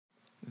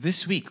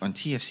This week on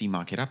TFC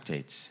Market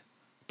Updates,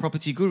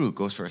 Property Guru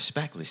goes for a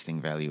SPAC listing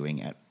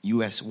valuing at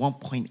US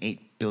 1.8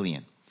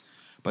 billion,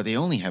 but they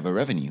only have a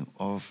revenue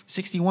of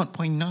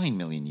 61.9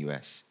 million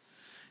US.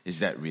 Is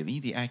that really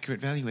the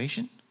accurate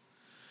valuation?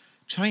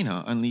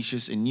 China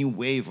unleashes a new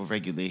wave of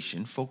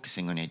regulation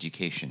focusing on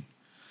education,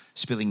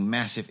 spilling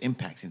massive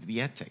impacts into the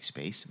edtech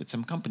space, with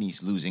some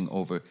companies losing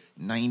over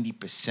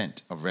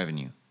 90% of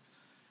revenue.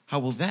 How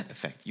will that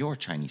affect your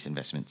Chinese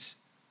investments?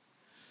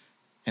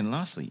 And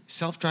lastly,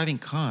 self-driving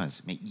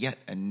cars make yet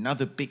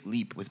another big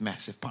leap with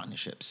massive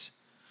partnerships.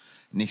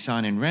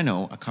 Nissan and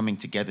Renault are coming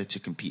together to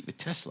compete with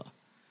Tesla.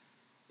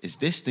 Is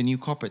this the new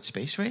corporate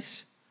space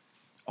race?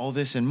 All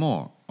this and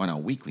more on our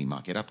weekly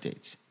market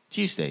updates,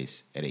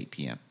 Tuesdays at 8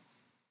 p.m.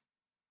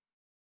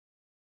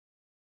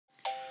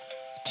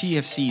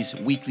 TFC's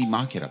weekly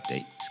market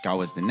update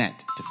scours the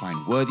net to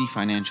find worthy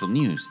financial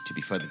news to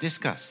be further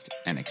discussed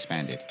and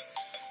expanded.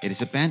 It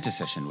is a banter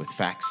session with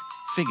facts,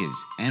 figures,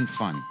 and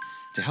fun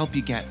to help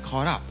you get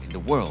caught up in the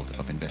world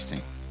of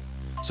investing.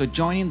 So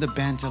join in the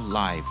banter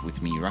live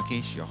with me,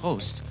 Rakesh, your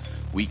host,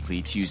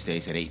 weekly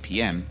Tuesdays at 8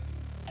 p.m.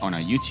 on our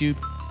YouTube,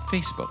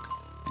 Facebook,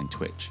 and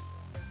Twitch.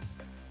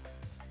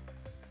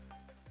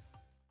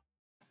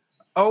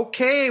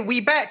 Okay, we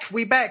back.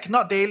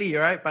 Not daily,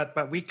 right?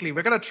 But weekly.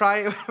 We're gonna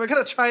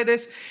try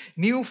this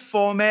new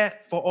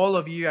format for all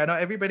of you. I know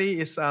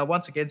everybody is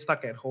once again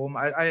stuck at home.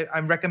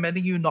 I'm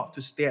recommending you not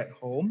to stay at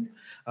home.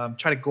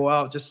 Try to go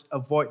out, just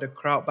avoid the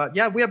crowd. But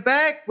yeah, we're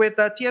back with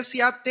the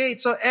TFC update.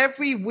 So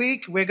every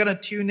week we're gonna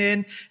tune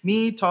in.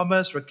 Me,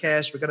 Thomas,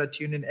 Rakesh. We're gonna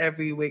tune in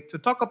every week to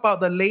talk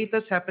about the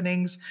latest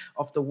happenings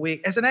of the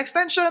week as an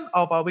extension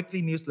of our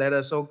weekly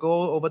newsletter. So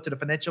go over to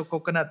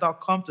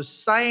thefinancialcoconut.com to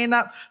sign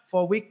up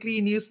for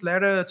weekly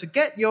newsletter to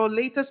get your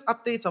latest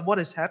updates of what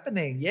is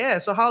happening. Yeah.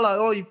 So how are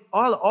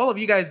all of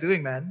you guys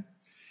doing, man?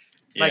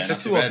 Yeah, like the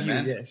two of you,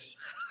 man. yes.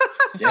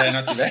 Yeah,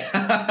 not too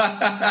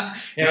bad.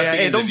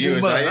 Hey, don't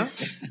viewers, boomer, huh?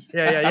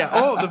 Yeah.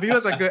 Oh, the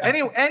viewers are good.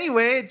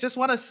 Anyway, just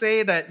want to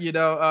say that,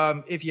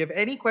 if you have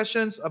any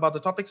questions about the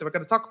topics that we're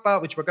going to talk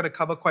about, which we're going to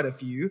cover quite a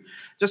few,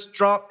 just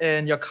drop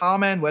in your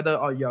comment, whether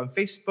you're on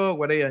Facebook,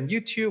 whether you're on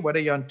YouTube, whether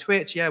you're on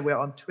Twitch. Yeah, we're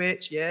on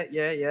Twitch.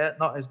 Yeah.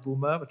 Not as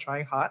boomer, we're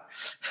trying hard.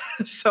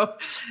 So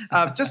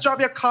just drop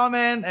your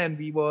comment and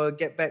we will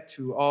get back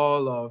to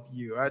all of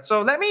you. Right.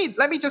 So let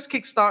me just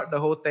kickstart the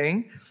whole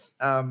thing.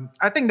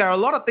 I think there are a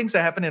lot of things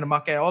that happen in the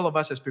market. All of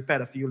us has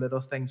prepared a few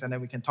little things and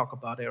then we can talk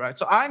about it, right?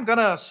 So I'm going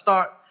to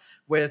start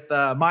with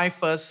my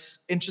first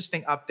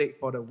interesting update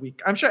for the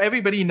week. I'm sure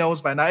everybody knows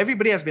by now.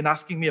 Everybody has been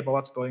asking me about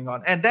what's going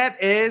on. And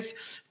that is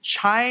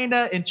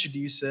China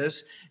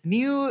introduces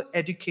new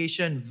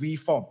education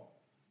reform.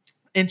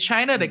 In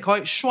China, they call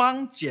it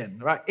双减,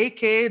 right?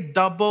 AKA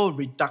double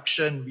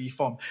reduction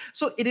reform.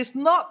 So it is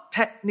not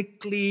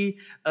technically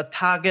a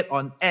target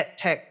on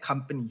edtech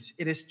companies.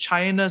 It is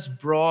China's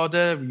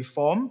broader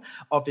reform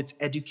of its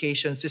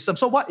education system.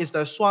 So what is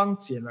the 双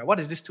减, right? What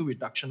is this two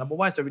reduction? Number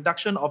one is the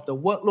reduction of the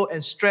workload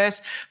and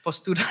stress for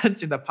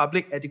students in the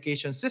public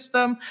education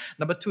system.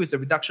 Number two is the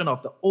reduction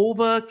of the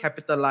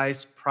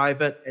over-capitalized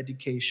private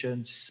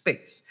education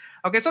space.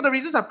 Okay, so the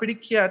reasons are pretty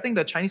clear. I think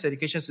the Chinese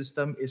education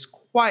system is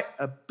quite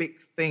a big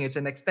thing. It's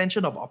an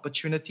extension of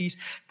opportunities,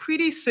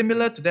 pretty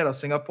similar to that of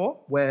Singapore,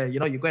 where you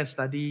go and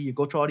study, you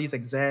go through all these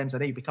exams, and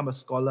then you become a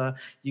scholar,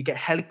 you get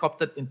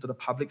helicoptered into the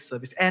public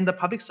service. And the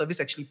public service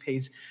actually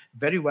pays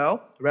very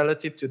well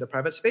relative to the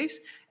private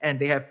space. And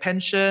they have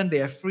pension, they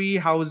have free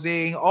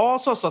housing, all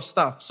sorts of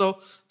stuff. So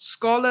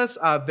scholars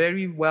are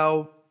very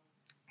well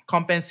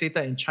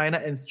compensated in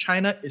China, and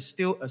China is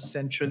still a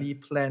centrally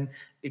planned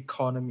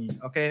economy.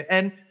 Okay,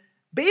 and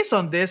based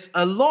on this,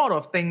 a lot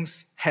of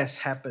things has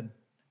happened,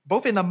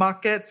 both in the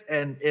markets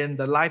and in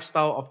the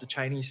lifestyle of the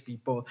Chinese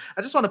people.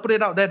 I just want to put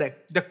it out there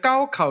that the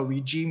Gaokao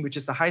regime, which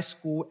is the high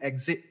school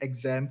exit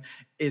exam,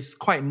 is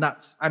quite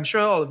nuts. I'm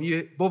sure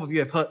both of you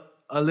have heard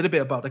a little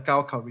bit about the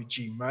Gaokao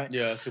regime, right?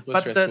 Yeah, super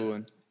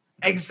stressful.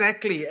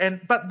 Exactly.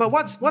 But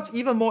what's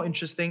even more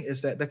interesting is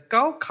that the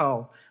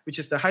Gaokao, which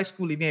is the high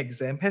school leaving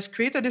exam, has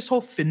created this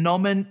whole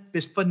phenomenon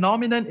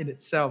in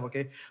itself.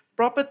 Okay,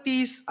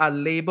 properties are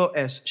labeled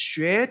as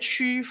学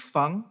区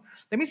房.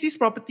 That means these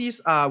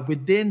properties are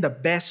within the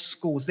best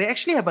schools. They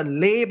actually have a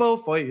label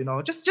for it.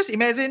 Just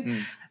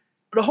imagine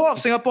the whole of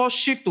Singapore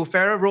shift to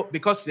Farrer Road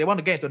because they want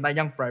to get into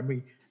Nanyang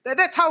Primary.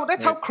 That's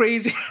how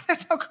crazy.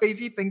 That's how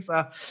crazy things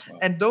are. Wow.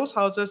 And those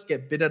houses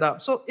get bidded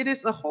up. So it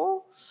is a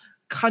whole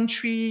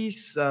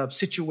country's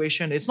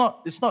situation. It's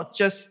not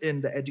just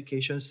in the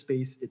education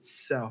space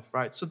itself,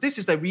 right? So this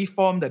is the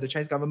reform that the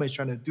Chinese government is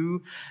trying to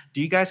do.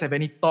 Do you guys have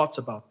any thoughts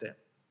about that?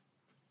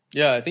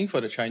 Yeah, I think for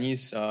the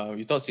Chinese,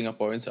 we thought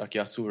Singaporeans are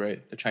kiasu,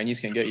 right? The Chinese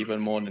can get even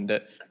more than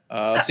that.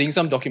 Seeing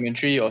some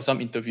documentary or some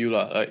interview,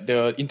 like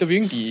they're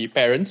interviewing the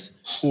parents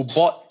who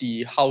bought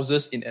the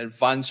houses in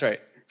advance,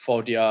 right,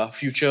 for their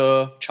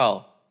future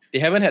child. They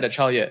haven't had a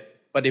child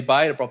yet, but they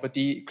buy the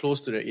property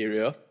close to the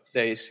area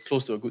that is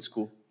close to a good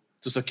school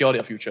to secure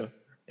their future.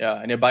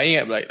 Yeah, and they're buying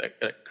at like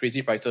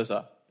crazy prices.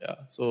 Yeah,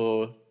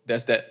 so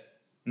there's that.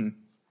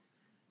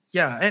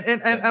 Yeah,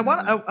 and I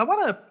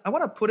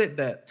want to put it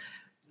that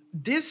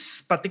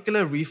this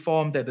particular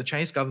reform that the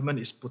Chinese government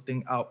is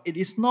putting out, it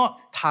is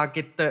not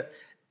targeted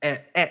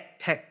at ed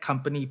tech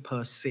company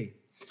per se,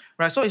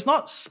 right? So it's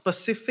not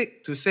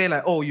specific to say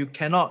like, oh, you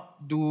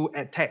cannot do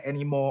ed tech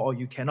anymore, or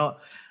you cannot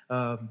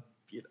um,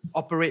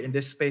 operate in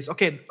this space.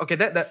 Okay,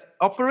 that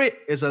operate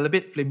is a little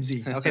bit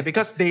flimsy, okay,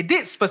 because they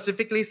did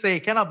specifically say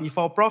it cannot be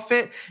for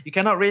profit, you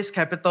cannot raise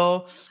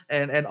capital,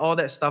 and all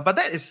that stuff. But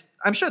that is,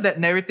 I'm sure that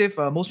narrative,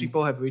 most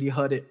people have already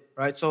heard it,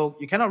 right? So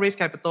you cannot raise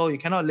capital, you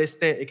cannot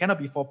list it cannot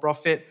be for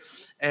profit,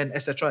 and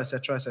etc.,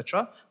 etc.,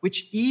 etc.,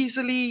 which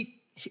easily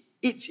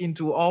eats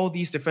into all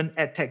these different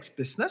ed tech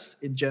business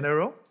in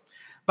general.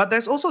 But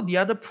there's also the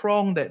other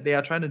prong that they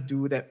are trying to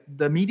do that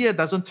the media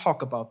doesn't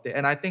talk about it,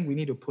 and I think we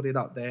need to put it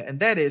out there. And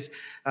that is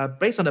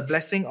based on the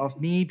blessing of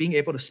me being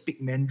able to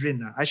speak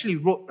Mandarin.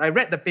 I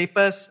read the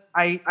papers.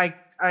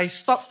 I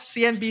stopped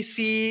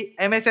CNBC,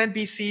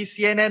 MSNBC,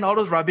 CNN, all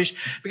those rubbish,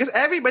 because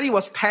everybody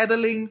was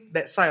peddling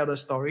that side of the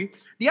story.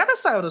 The other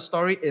side of the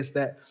story is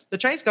that the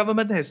Chinese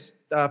government has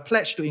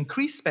pledged to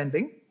increase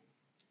spending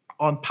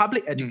on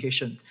public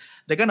education.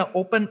 They're going to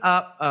open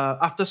up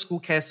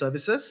after-school care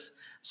services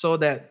so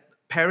that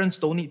parents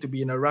don't need to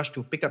be in a rush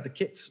to pick up the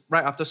kids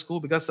right after school,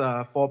 because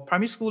for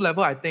primary school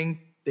level, I think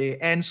they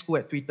end school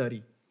at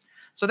 3:30.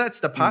 So that's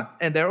the part.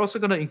 And they're also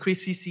going to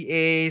increase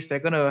CCAs. They're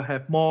going to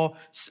have more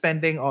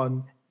spending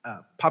on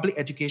public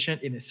education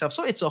in itself.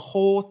 So it's a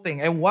whole thing.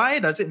 And why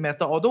does it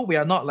matter? Although we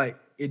are not like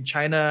in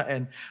China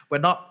and we're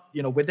not,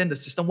 within the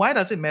system, why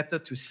does it matter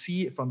to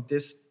see it from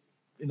this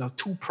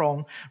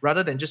two-prong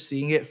rather than just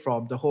seeing it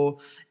from the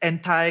whole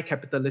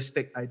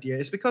anti-capitalistic idea?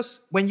 Is because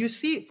when you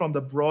see it from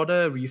the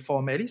broader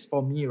reform, at least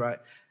for me, right,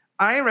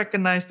 I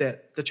recognize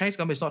that the Chinese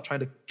government is not trying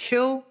to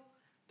kill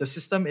the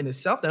system in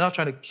itself. They're not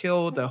trying to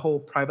kill the whole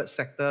private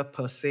sector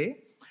per se.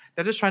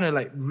 They're just trying to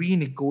like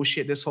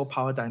renegotiate this whole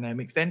power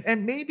dynamics.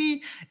 And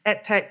maybe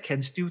edtech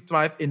can still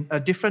thrive in a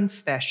different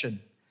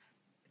fashion,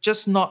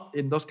 just not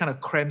in those kind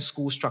of cram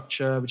school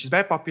structure, which is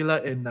very popular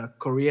in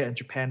Korea and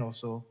Japan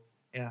also.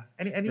 Yeah.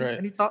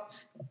 Any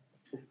thoughts?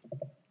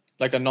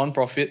 Like a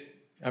non-profit.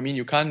 I mean,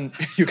 you can't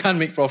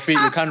make profit,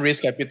 you can't raise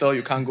capital,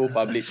 you can't go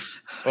public.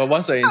 Well,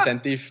 what's the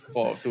incentive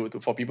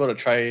for people to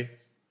try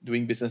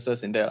doing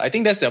businesses in there? I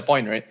think that's their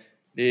point, right?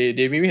 They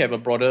maybe have a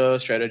broader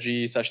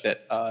strategy such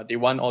that they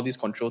want all this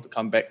control to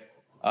come back,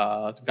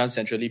 to become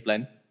centrally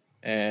planned,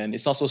 and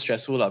it's not so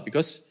stressful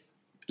because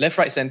left,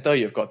 right, center,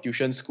 you've got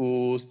tuition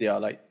schools. They are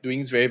like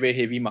doing very, very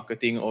heavy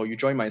marketing. Or you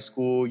join my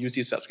school, use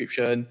this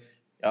subscription.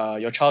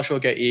 Your child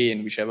should get A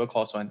in whichever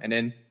course one. And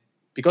then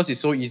because it's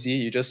so easy,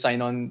 you just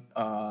sign on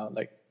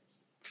like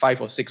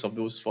 5 or 6 of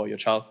those for your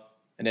child.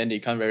 And then they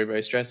become very,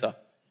 very stressed.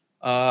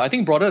 I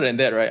think broader than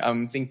that, right?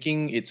 I'm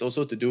thinking it's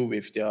also to do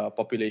with their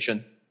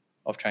population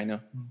of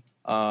China.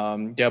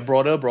 There are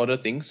broader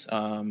things,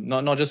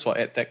 not just for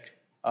edtech.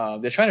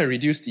 They're trying to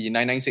reduce the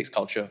 996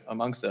 culture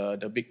amongst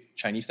the big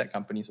Chinese tech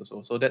companies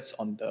also. So that's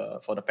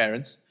for the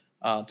parents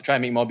to try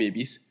and make more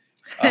babies.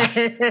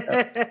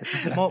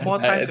 more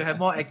time to have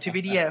more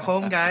activity at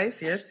home,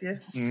 guys. Yes.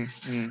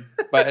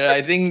 But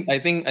I think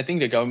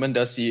the government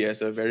does see it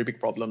as a very big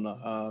problem.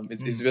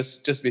 It's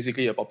just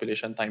basically a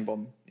population time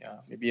bomb. Yeah,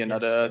 maybe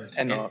another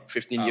 10 or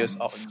 15 years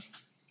out.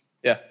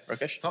 Yeah,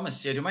 Rakesh?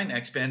 Thomas, do you mind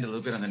expand a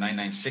little bit on the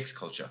 996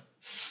 culture?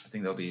 I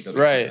think that'll be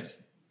right.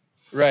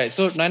 Right.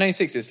 So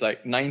 996 is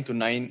like 9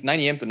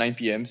 a.m. to 9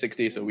 p.m., 6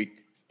 days a week.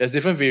 There's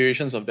different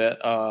variations of that.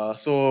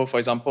 So, for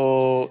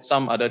example,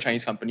 some other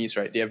Chinese companies,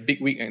 right, they have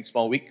big week and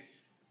small week.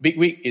 Big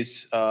week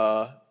is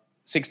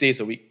 6 days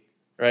a week,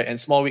 right? And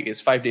small week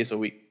is 5 days a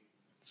week.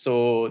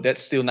 So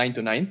that's still 9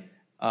 to 9.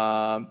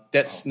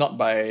 That's not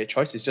by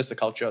choice. It's just the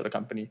culture of the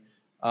company.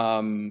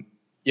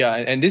 Yeah,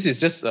 and this is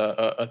just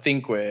a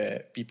thing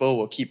where people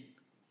will keep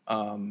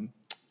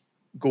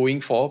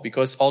going for,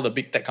 because all the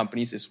big tech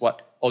companies is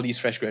what all these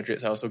fresh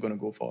graduates are also going to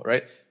go for,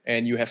 right?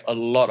 And you have a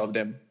lot of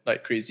them,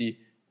 like crazy.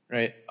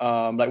 Right,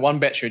 like one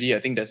batch already, I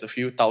think there's a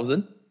few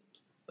thousand,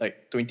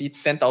 like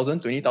 10,000,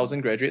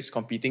 20,000 graduates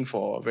competing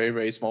for a very,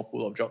 very small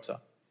pool of jobs.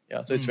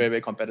 Yeah, so it's very,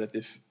 very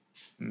competitive.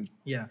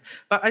 Yeah,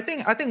 but I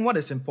think what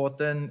is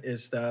important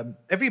is that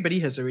everybody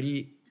has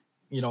already,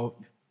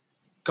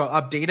 got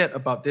updated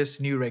about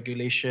this new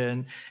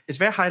regulation. It's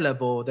very high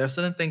level. There are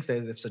certain things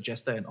that they've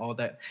suggested and all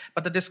that.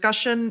 But the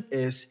discussion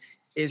is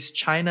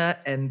China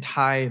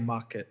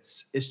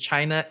anti-markets? Is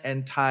China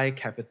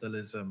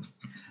anti-capitalism?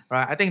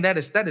 Right, I think that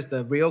is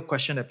the real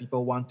question that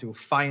people want to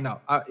find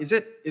out. Is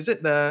it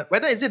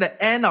the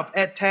end of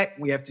edtech?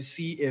 We have to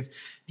see if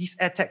these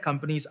edtech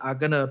companies are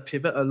gonna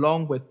pivot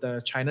along with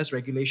the China's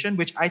regulation,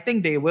 which I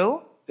think they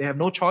will. They have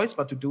no choice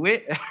but to do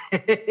it.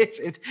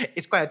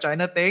 It's quite a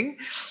China thing.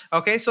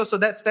 Okay, so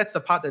that's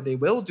the part that they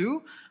will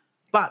do.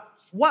 But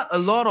what a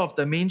lot of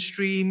the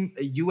mainstream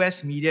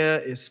US media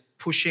is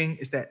pushing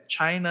is that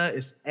China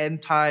is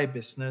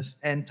anti-business,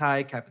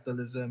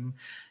 anti-capitalism,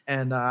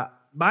 and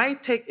my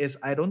take is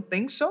I don't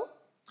think so,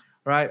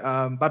 right?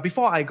 But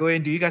before I go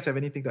in, do you guys have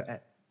anything to add?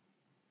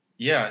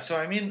 Yeah, so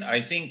I mean, I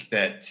think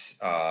that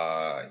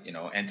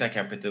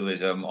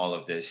anti-capitalism, all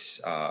of this,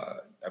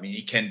 I mean,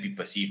 it can be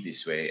perceived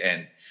this way,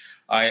 and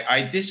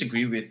I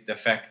disagree with the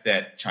fact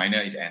that China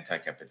is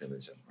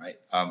anti-capitalism, right?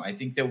 I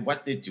think that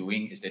what they're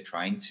doing is they're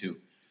trying to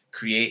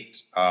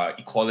create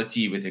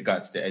equality with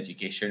regards to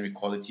education,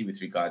 equality with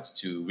regards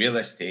to real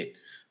estate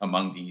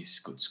among these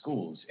good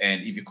schools.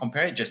 And if you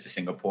compare it just to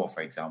Singapore,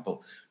 for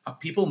example,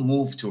 people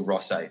move to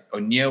Rosyth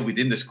or near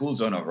within the school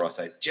zone of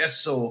Rosyth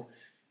just so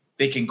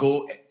they can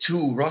go to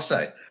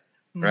Rosyth,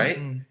 right?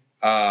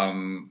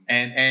 Mm.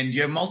 And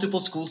you have multiple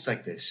schools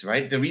like this,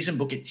 right? The reason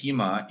Bukit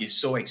Timah is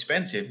so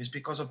expensive is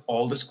because of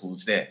all the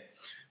schools there.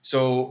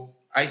 So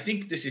I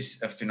think this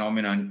is a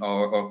phenomenon,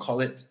 or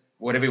call it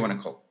whatever you want to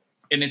call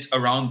it, and it's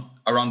around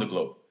the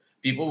globe.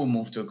 People will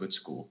move to a good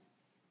school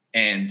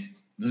and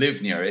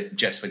live near it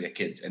just for their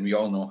kids, and we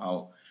all know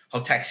how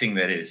taxing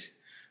that is.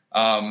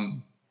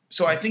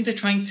 So I think they're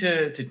trying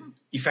to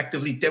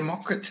effectively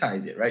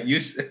democratize it, right?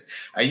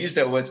 I use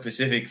that word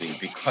specifically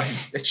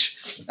because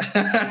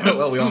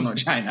well, we all know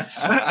China.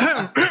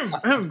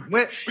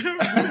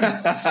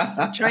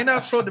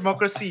 China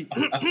pro-democracy.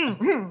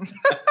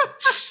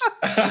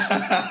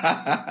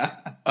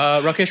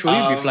 Rakesh, will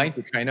you be flying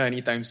to China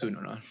anytime soon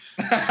or not?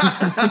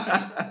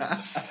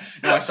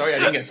 No, sorry, I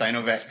didn't get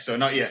Sinovac, so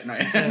not yet. Not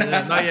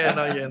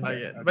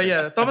yet. But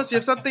yeah, Thomas, you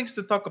have some things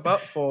to talk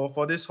about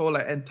for this whole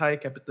like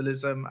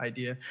anti-capitalism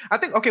idea. I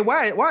think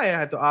why I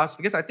have to ask,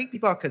 because I think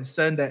people are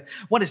concerned that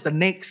what is the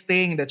next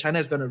thing that China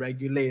is going to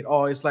regulate,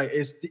 or it's like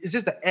is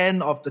this the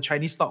end of the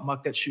Chinese stock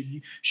market?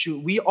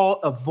 Should we all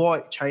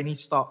avoid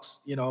Chinese stocks?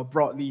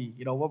 Broadly,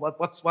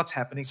 what's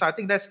happening? So I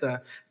think that's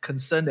the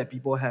concern that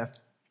people have.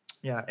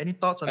 Yeah, any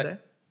thoughts on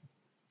that?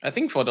 I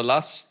think for the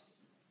last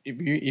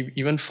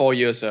even 4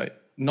 years, right,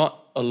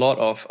 not a lot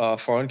of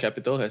foreign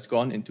capital has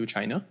gone into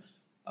China.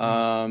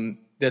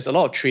 There's a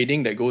lot of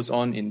trading that goes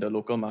on in the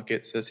local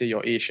markets, let's say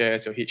your A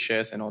shares, your H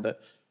shares, and all that.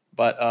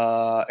 But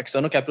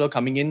external capital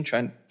coming in,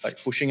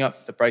 pushing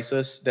up the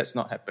prices, that's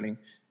not happening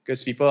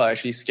because people are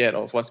actually scared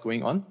of what's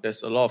going on.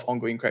 There's a lot of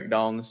ongoing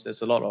crackdowns.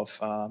 There's a lot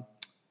of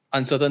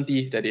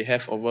uncertainty that they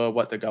have over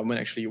what the government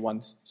actually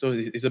wants. So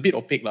it's a bit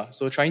opaque.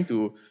 So trying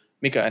to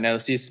make an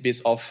analysis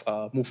based off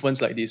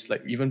movements like this,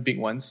 like even big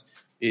ones,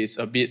 is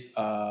a bit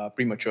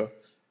premature.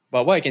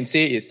 But what I can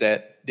say is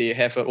that they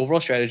have an overall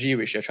strategy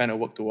which they're trying to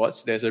work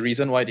towards. There's a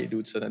reason why they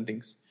do certain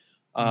things.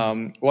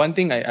 One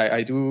thing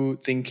I do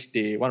think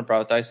they want to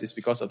prioritize is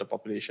because of the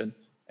population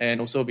and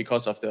also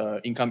because of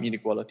the income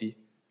inequality.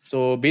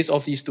 So based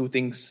off these two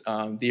things,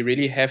 they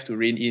really have to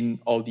rein in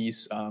all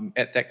these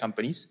ad tech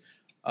companies,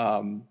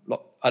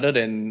 other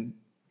than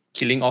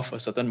killing off a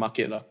certain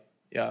market.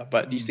 Yeah,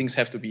 but these things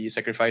have to be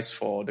sacrificed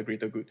for the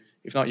greater good.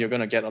 If not, you're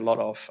going to get a lot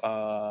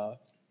of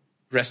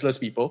restless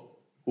people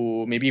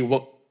who maybe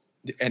work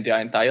and their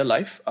entire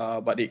life,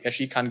 but they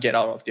actually can't get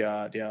out of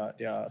their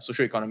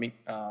socioeconomic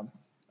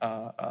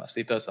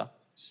status.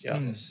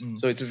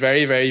 So it's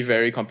very, very,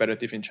 very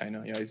competitive in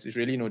China. Yeah, it's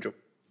really no joke.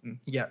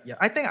 Yeah.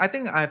 I think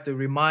I have to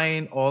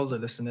remind all the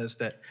listeners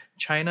that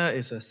China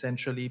is a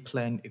centrally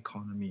planned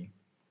economy.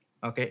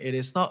 Okay, it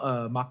is not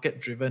a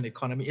market-driven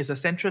economy. It's a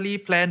centrally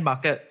planned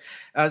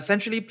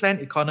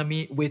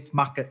economy with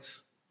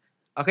markets.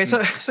 Okay,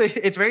 so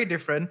it's very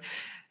different.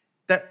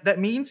 That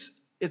means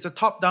it's a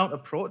top-down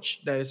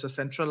approach. There is a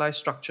centralized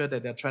structure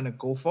that they're trying to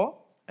go for,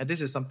 and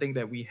this is something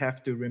that we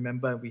have to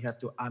remember. We have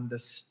to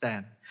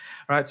understand.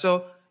 All right,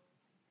 so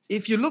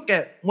if you look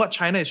at what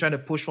China is trying to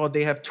push for,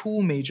 they have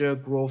two major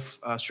growth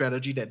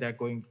strategy that they're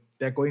going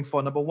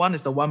for. Number one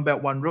is the One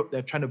Belt, One Road.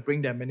 They're trying to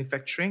bring their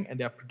manufacturing and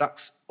their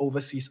products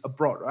overseas,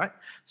 abroad, right?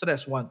 So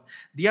that's one.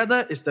 The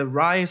other is the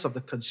rise of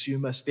the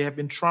consumers. They have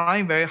been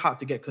trying very hard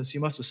to get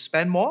consumers to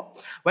spend more.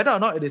 Whether or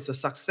not it is a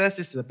success,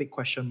 this is a big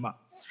question mark.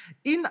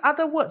 In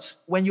other words,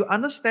 when you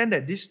understand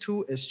that this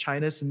too is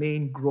China's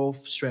main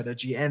growth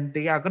strategy and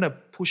they are going to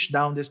push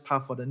down this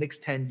path for the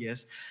next 10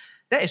 years,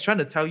 that is trying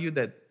to tell you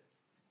that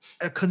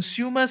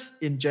consumers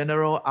in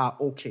general are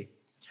okay.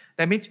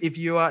 That means if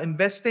you are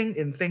investing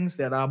in things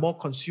that are more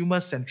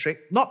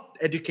consumer-centric, not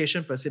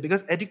education per se,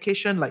 because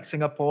education, like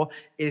Singapore,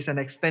 is an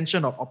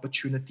extension of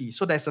opportunity.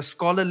 So there's a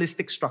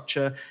scholaristic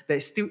structure that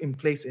is still in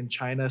place in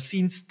China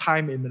since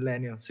time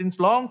immemorial, since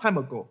long time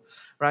ago,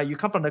 right? You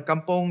come from the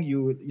kampong,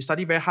 you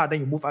study very hard,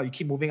 then you move out, you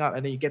keep moving out,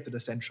 and then you get to the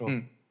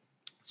central.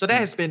 So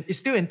that it's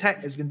still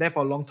intact. It's been there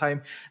for a long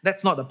time.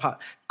 That's not the part.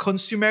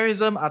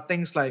 Consumerism are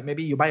things like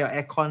maybe you buy your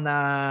aircon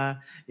lah,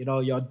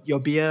 your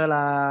beer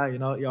lah,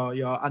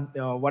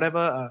 your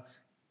whatever,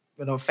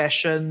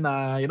 fashion,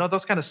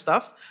 those kind of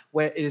stuff,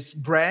 where it is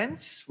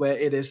brands, where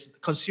it is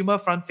consumer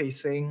front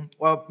facing.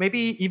 Well,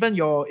 maybe even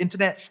your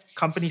internet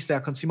companies that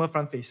are consumer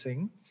front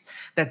facing,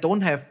 that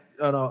don't have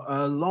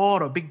a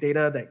lot of big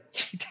data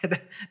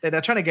that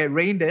they're trying to get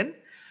reined in.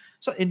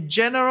 So in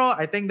general,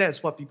 I think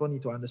that's what people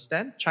need to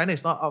understand. China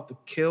is not out to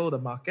kill the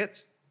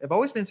markets. They've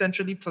always been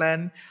centrally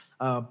planned,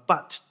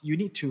 but you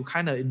need to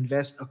kind of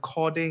invest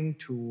according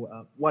to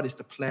what is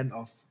the plan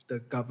of the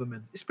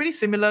government. It's pretty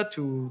similar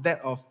to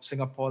that of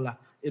Singapore.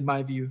 in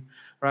my view,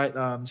 right?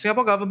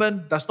 Singapore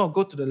government does not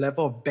go to the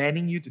level of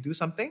banning you to do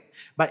something,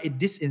 but it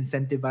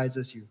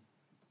disincentivizes you,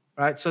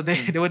 right? So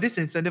they will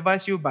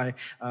disincentivize you by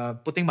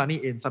putting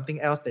money in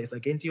something else that is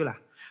against you, lah,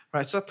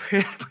 right? So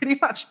pretty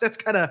much that's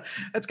kind of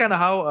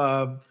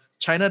how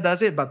China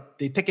does it, but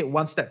they take it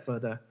one step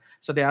further.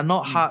 So they are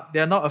not hard, they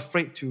are not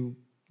afraid to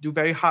do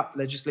very hard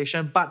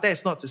legislation, but that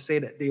is not to say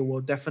that they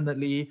will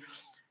definitely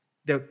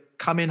they'll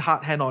come in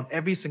hard hand on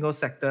every single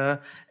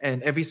sector,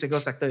 and every single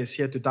sector is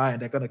here to die,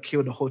 and they're going to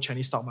kill the whole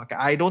Chinese stock market.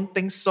 I don't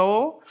think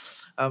so.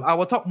 I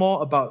will talk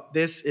more about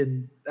this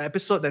in the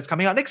episode that's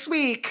coming out next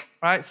week,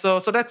 right? So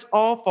that's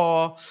all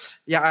for,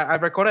 I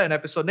recorded an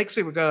episode. Next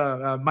week, we're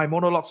gonna, my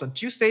monologues on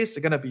Tuesdays,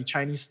 they're gonna be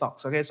Chinese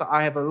stocks, okay? So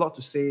I have a lot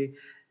to say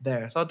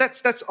there. So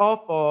that's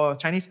all for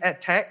Chinese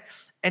ed tech.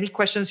 Any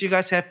questions you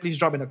guys have, please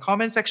drop in the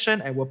comment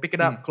section and we'll pick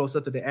it up closer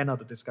to the end of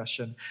the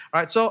discussion.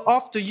 All right, so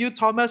off to you,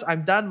 Thomas.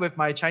 I'm done with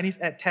my Chinese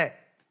ed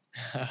tech.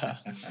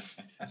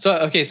 So,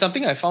 okay,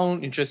 something I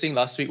found interesting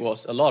last week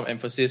was a lot of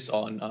emphasis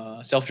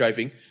on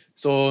self-driving.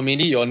 So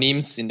mainly your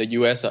names in the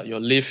US are your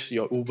Lyft,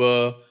 your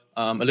Uber,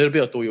 a little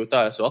bit of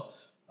Toyota as well.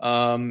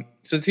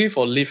 Specifically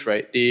for Lyft,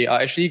 right, they are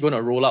actually going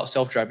to roll out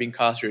self-driving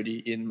cars already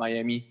in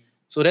Miami.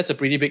 So that's a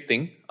pretty big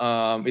thing.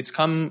 It's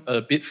come a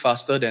bit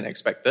faster than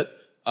expected.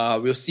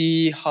 We'll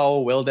see how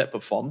well that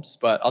performs.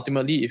 But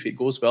ultimately, if it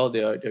goes well,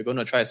 they're going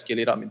to try to scale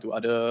it up into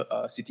other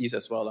cities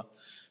as well.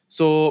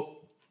 So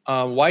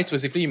why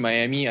specifically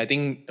Miami? I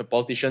think the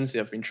politicians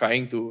have been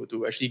trying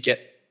to actually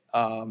get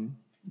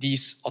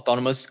these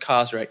autonomous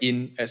cars right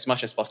in as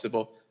much as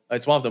possible.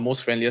 It's one of the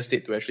most friendliest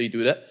states to actually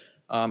do that.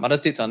 Other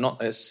states are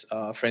not as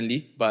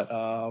friendly, but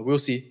we'll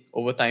see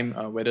over time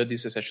whether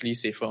this is actually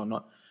safer or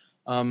not.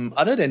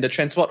 Other than the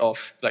transport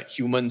of like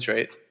humans,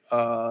 right?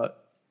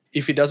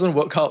 If it doesn't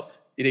work out,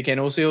 they can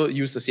also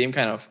use the same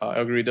kind of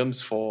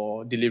algorithms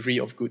for delivery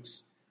of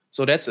goods.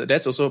 So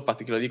that's also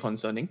particularly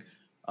concerning.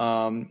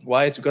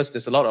 Why? It's because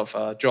there's a lot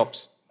of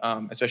jobs,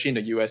 especially in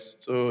the US.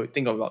 So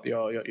think about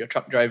your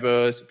truck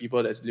drivers,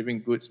 people that's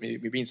delivering goods,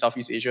 maybe in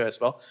Southeast Asia as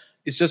well.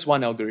 It's just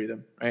one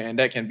algorithm, right? And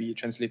that can be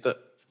translated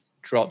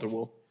throughout the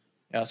world.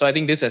 Yeah, so I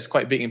think this has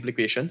quite big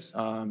implications.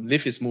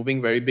 Lyft is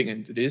moving very big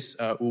into this.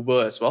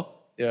 Uber as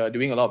well. They're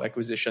doing a lot of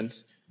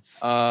acquisitions.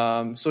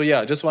 So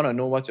yeah, just want to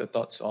know what's your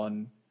thoughts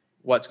on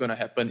what's going to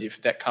happen if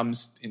that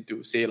comes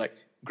into, say, like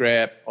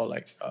Grab or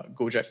like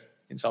Gojek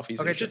in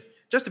Southeast Asia.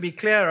 Just to be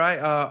clear, right?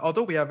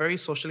 Although we are very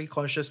socially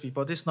conscious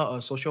people, this is not a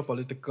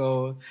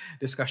socio-political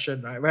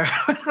discussion, right?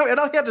 We're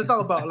not here to talk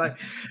about like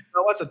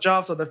what's the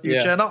jobs of the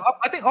future. Yeah. Now,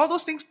 I think all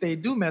those things, they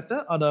do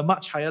matter on a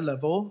much higher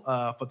level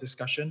for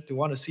discussion. To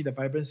want to see the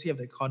vibrancy of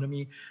the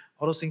economy,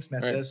 all those things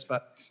matters.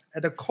 Right. But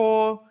at the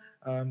core,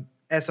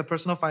 as a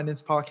personal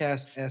finance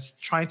podcast, as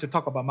trying to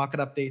talk about market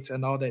updates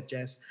and all that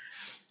jazz,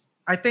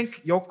 I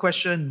think your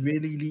question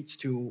really leads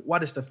to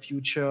what is the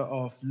future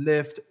of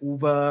Lyft,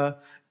 Uber,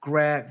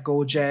 Grab,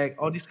 Gojek,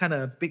 all these kind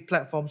of big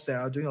platforms that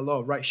are doing a lot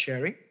of ride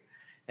sharing.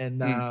 And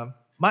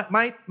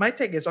my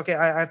take is, okay,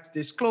 I've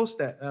disclosed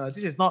that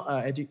this is not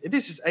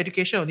this is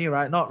education only,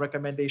 right? Not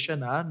recommendation,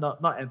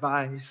 not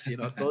advice.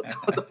 Important,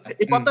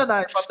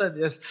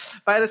 yes.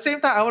 But at the same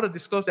time, I want to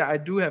disclose that I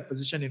do have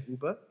position in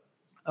Uber.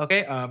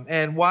 Okay,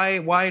 and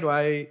why do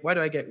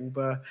I get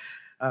Uber?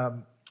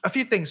 A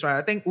few things, right?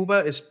 I think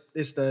Uber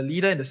is the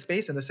leader in the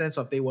space in the sense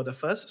of they were the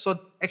first. So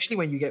actually,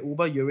 when you get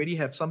Uber, you already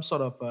have some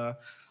sort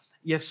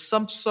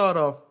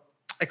of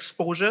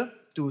exposure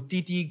to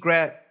TT,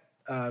 Grab,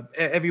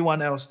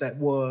 everyone else that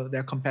were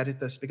their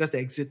competitors because they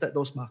exited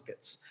those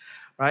markets,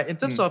 right? In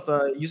terms of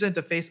user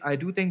interface, I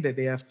do think that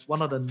they have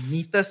one of the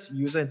neatest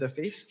user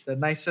interface, the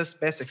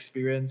nicest, best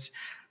experience,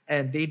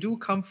 and they do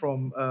come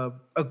from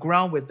a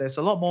ground where there's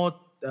a lot more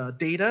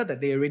data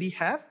that they already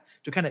have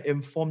to kind of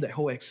inform that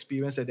whole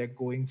experience that they're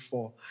going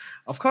for.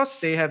 Of course,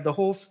 they have the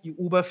whole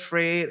Uber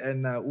Freight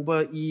and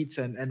Uber Eats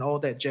and all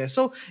that jazz.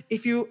 So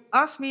if you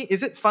ask me,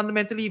 is it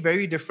fundamentally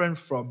very different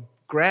from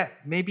Grab?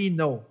 Maybe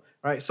no,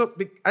 right? So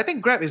I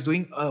think Grab is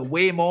doing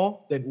way more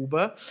than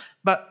Uber.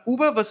 But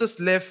Uber versus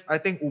Lyft, I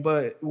think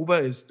Uber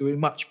is doing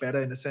much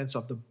better in the sense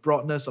of the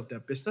broadness of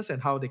their business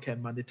and how they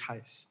can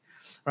monetize.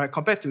 Right,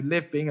 compared to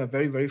Lyft being a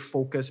very, very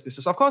focused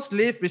business. Of course,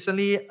 Lyft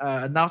recently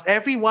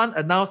everyone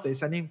announced they're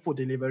sending food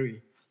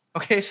delivery.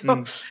 Okay,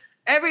 so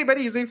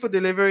everybody is doing food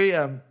delivery.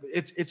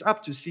 It's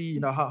up to see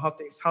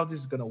how this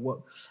is gonna work.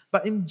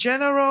 But in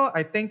general,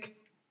 I think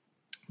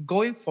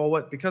going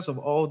forward, because of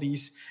all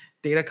these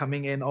data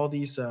coming in, all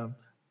these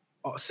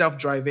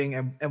self-driving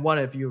and what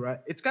have you, right?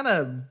 It's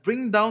gonna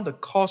bring down the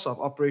cost of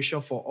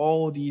operation for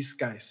all these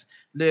guys: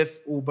 Lyft,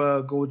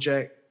 Uber,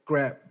 Gojek,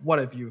 Grab, what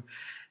have you.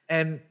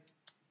 And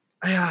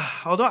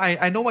although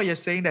I know what you're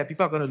saying, that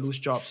people are gonna lose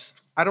jobs,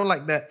 I don't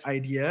like that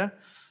idea.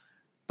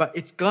 But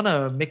it's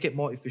gonna make it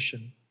more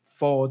efficient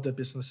for the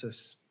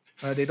businesses.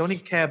 They don't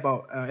need care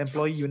about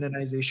employee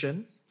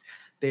unionization.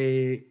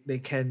 They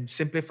can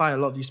simplify a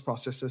lot of these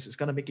processes. It's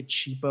gonna make it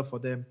cheaper for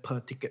them per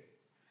ticket,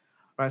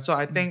 right? So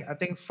I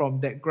think from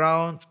that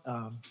ground,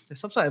 there's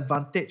some sort of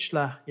advantage,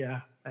 lah.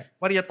 Yeah.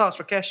 What are your thoughts,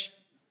 Rakesh?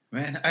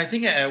 Man, I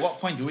think at what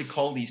point do we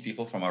call these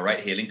people from a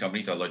ride-hailing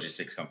company to a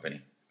logistics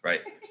company,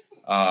 right?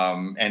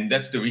 And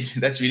that's the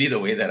that's really the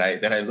way that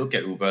I look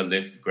at Uber,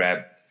 Lyft,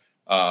 Grab,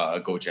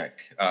 Gojek,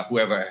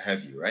 whoever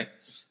have you, right?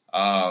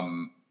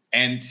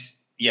 And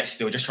yes,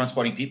 they were just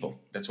transporting people.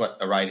 That's what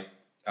a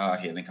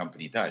ride-hailing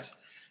company does.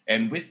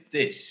 And with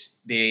this,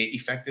 they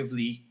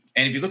effectively,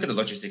 and if you look at the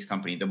logistics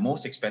company, the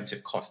most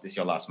expensive cost is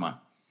your last mile.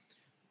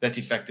 That's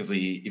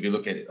effectively, if you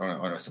look at it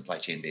on a supply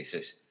chain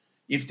basis.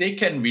 If they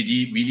can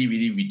really, really,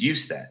 really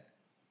reduce that,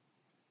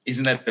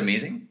 isn't that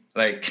amazing?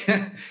 Like,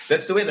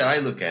 that's the way that I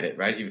look at it,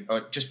 right?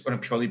 Just on a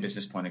purely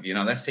business point of view.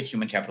 Now, let's take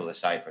human capital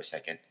aside for a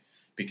second,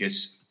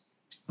 because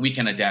we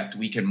can adapt,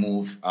 we can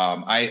move.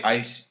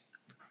 I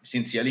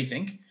sincerely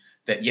think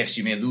that, yes,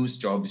 you may lose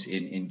jobs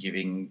in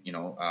giving,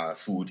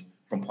 food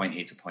from point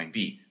A to point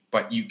B,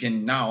 but you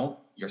can now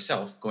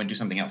yourself go and do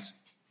something else,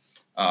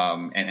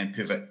 and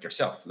pivot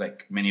yourself,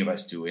 like many of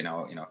us do in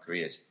our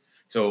careers.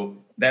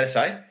 So that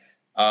aside,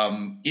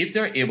 if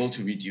they're able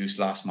to reduce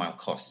last mile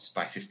costs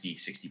by 50,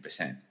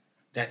 60%,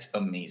 that's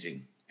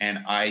amazing. And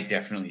I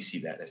definitely see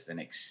that as the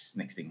next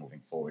thing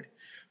moving forward.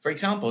 For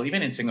example,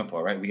 even in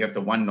Singapore, right, we have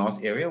the One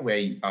North area where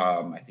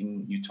I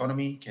think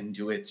Autonomy can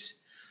do it,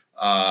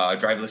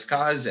 driverless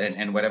cars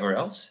and whatever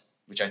else,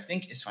 which I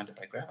think is funded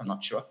by Grab. I'm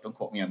not sure. Don't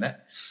quote me on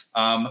that.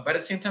 But at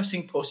the same time,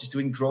 SingPost is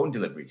doing drone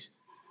deliveries.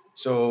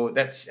 So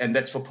that's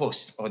for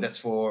post, or that's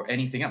for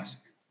anything else.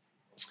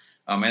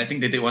 And I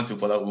think they did want to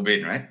pull out Uber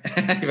in, right?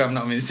 If I'm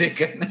not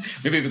mistaken.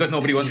 Maybe because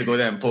nobody wants to go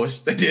there and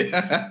post.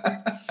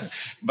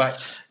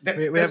 But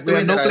we have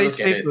no place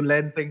safe to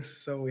land things,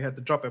 so we had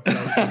to drop it.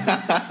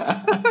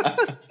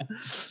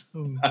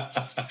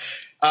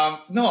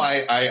 No,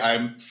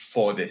 I'm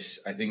for this.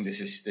 I think this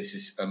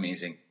is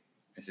amazing.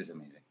 This is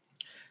amazing.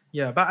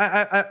 Yeah, but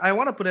I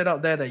want to put it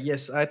out there that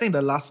yes, I think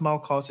the last mile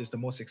cost is the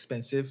most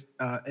expensive.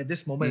 At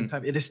this moment in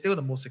time, it is still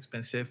the most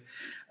expensive.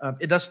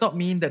 It does not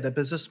mean that the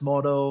business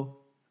model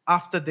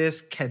after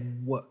this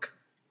can work.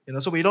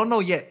 So we don't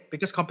know yet,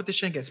 because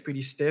competition gets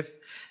pretty stiff,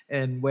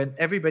 and when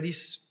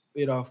everybody's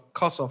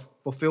cost of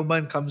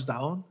fulfillment comes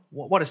down,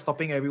 what is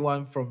stopping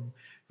everyone from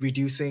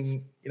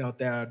reducing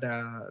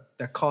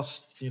their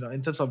cost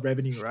in terms of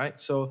revenue, right?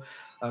 So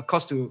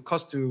cost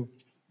to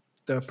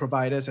the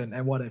providers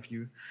and what have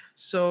you.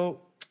 So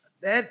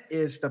that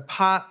is the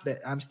part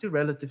that I'm still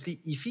relatively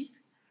iffy,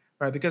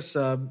 right? Because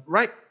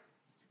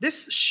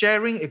this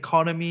sharing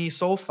economy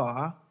so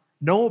far,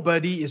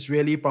 nobody is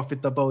really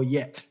profitable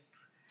yet,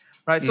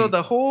 right? So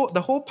the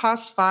whole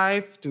past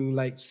 5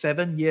 to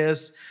 7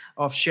 years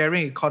of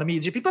sharing economy,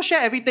 people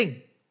share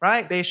everything,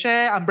 right? They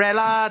share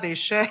umbrella, they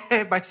share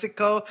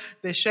bicycle,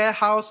 they share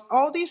house.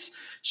 All these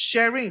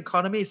sharing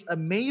economy is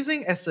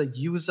amazing as a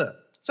user.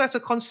 So as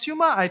a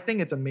consumer, I think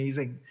it's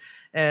amazing.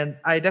 And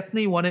I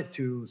definitely want it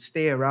to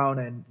stay around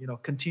and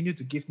continue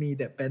to give me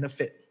that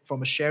benefit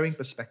from a sharing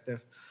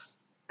perspective.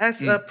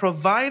 As a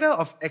provider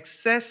of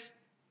excess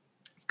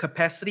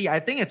capacity, I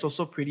think it's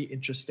also pretty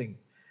interesting,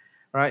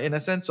 right? In a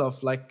sense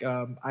of I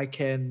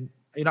can,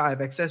 I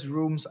have excess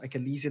rooms, I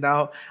can lease it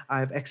out. I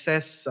have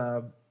excess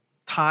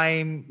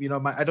time,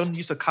 I don't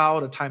use a car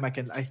all the time. I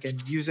can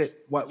use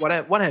it, what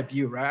have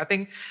you, right? I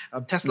think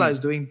Tesla is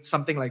doing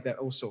something like that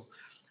also.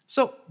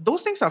 So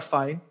those things are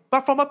fine.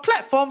 But from a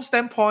platform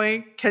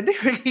standpoint, can they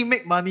really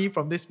make money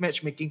from this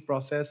matchmaking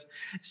process?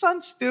 This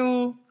one's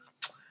still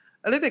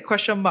a little bit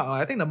question mark.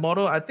 I think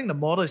the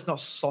model is not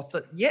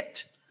sorted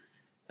yet.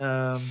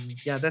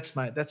 That's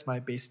my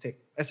base take.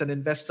 As an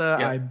investor,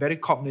 I'm very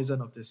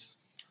cognizant of this.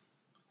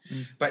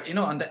 But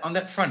on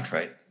that front,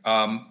 right?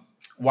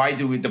 Why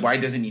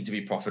does it need to be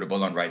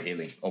profitable on ride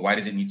hailing, or why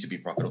does it need to be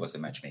profitable as a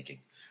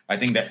matchmaking? I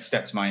think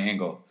that's my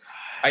angle.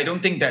 I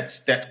don't think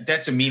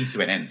that's a means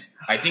to an end.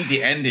 I think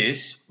the end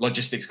is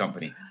logistics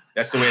company.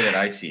 That's the way that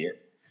I see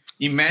it.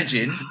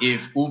 Imagine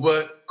if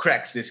Uber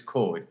cracks this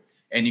code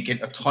and you can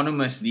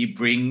autonomously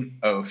bring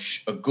a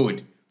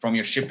good from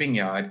your shipping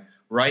yard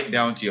right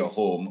down to your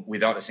home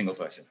without a single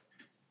person.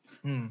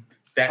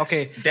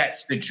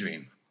 That's the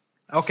dream.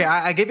 Okay,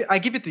 I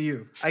give it to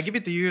you. I give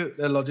it to you,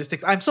 the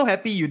logistics. I'm so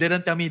happy you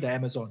didn't tell me the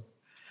Amazon.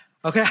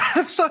 Okay,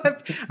 I'm so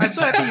happy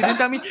you didn't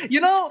tell me.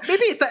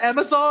 Maybe it's the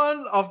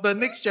Amazon of the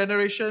next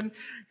generation.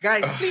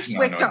 Guys, please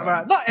wake up.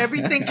 Right? Not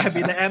everything can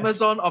be the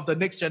Amazon of the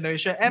next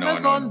generation.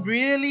 Amazon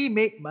really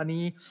make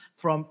money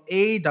from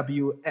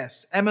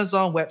AWS,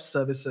 Amazon Web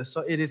Services.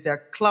 So it is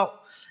their cloud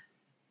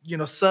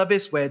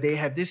service where they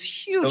have this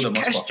huge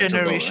cash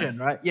generation,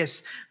 right?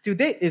 Yes, to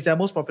date is their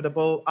most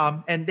profitable.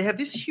 And they have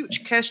this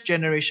huge cash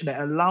generation that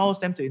allows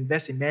them to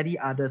invest in many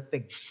other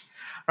things,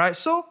 right?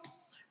 So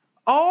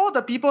all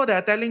the people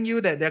that are telling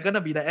you that they're going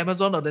to be the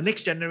Amazon of the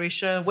next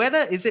generation, whether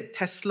is it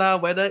Tesla,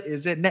 whether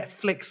is it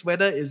Netflix,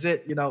 whether is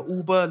it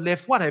Uber,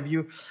 Lyft, what have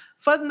you,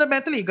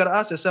 fundamentally you got to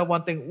ask yourself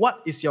one thing: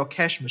 what is your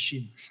cash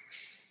machine?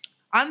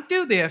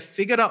 Until they have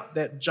figured out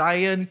that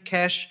giant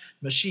cash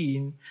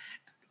machine,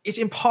 it's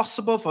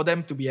impossible for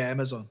them to be an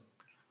Amazon.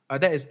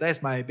 That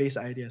is my base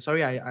idea.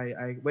 Sorry,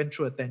 I went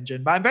through a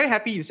tangent, but I'm very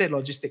happy you said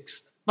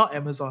logistics, not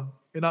Amazon.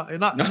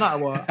 I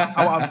will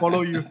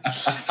unfollow you.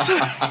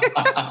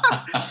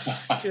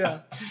 Yeah,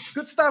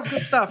 good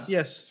stuff.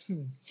 Yes.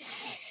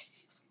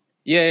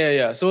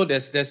 Yeah. So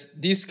there's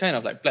these kind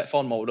of like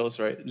platform models,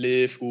 right?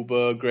 Lyft,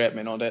 Uber, Grab,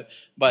 and all that.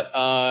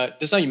 But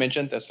this one you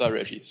mentioned Tesla,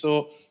 Reggie.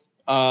 So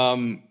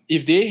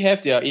if they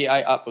have their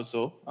AI up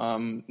also,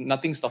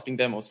 nothing's stopping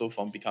them also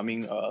from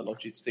becoming a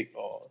logistic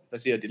or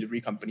let's say a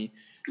delivery company.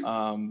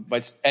 But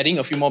it's adding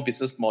a few more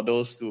business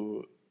models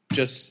to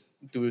just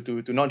to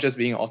not just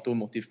being an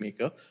automotive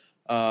maker,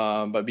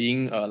 but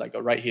being like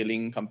a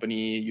ride-hailing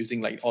company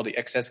using like all the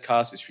excess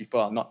cars which people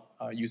are not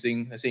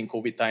using, let's say in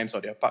COVID times,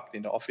 or they're parked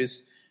in the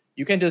office.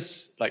 You can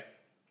just like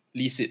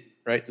lease it,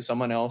 right, to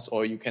someone else,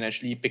 or you can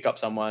actually pick up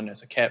someone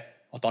as a cab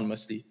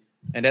autonomously,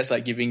 and that's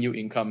like giving you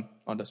income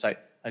on the side.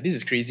 Like, this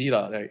is crazy,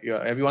 lah. Like,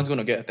 yeah, everyone's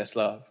gonna get a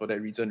Tesla for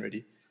that reason,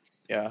 already.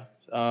 Yeah.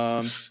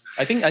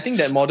 I think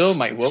that model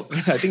might work.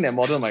 I think that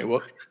model might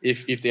work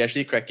if they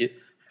actually crack it.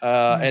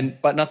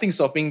 But nothing's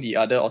stopping the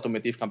other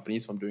automotive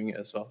companies from doing it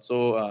as well.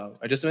 So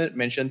I just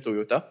mentioned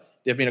Toyota.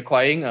 They've been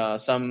acquiring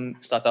some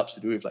startups to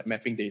do with like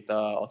mapping data,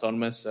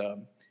 autonomous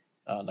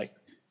like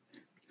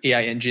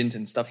AI engines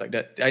and stuff like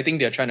that. I think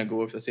they're trying to go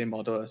with the same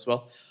model as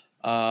well.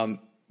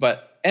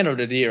 But end of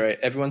the day, right,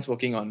 everyone's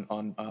working on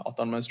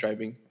autonomous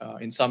driving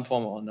in some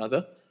form or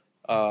another.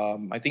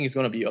 I think it's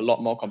going to be a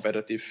lot more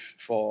competitive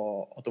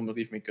for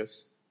automotive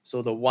makers.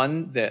 So the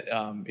one that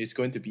is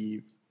going to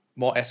be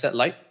more asset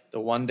light, the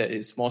one that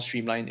is more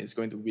streamlined is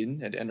going to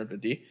win at the end of the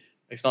day.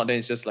 If not, then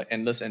it's just like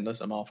endless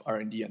amount of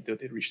R&D until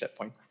they reach that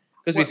point.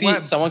 Because we see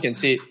someone can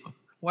say,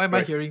 why am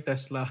I hearing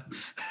Tesla?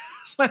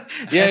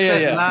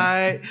 Yeah.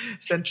 Light,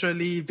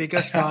 centrally,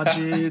 biggest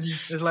margin.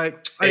 It's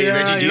like, hey,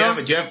 Reggie,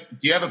 do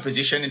you have a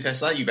position in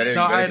Tesla? You better.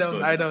 No, I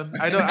don't.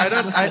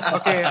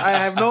 Okay, I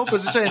have no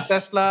position in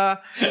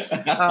Tesla.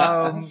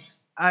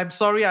 I'm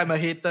sorry, I'm a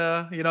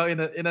hater.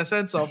 In a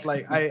sense of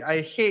like,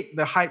 I hate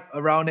the hype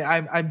around it.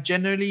 I'm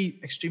generally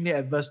extremely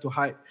adverse to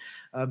hype.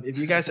 If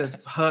you guys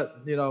have heard,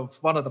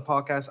 one of the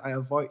podcasts, I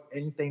avoid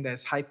anything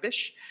that's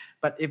hype-ish.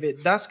 But if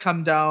it does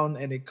come down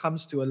and it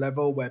comes to a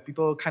level where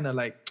people kind of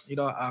like,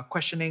 are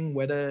questioning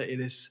whether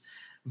it is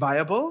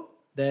viable,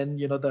 then,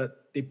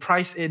 they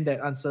price in that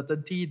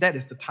uncertainty. That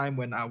is the time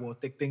when I will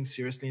take things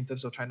seriously in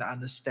terms of trying to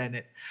understand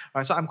it.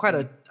 All right. So I'm quite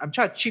a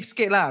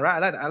cheapskate lah,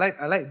 right? I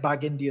like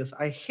bargain deals.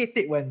 I hate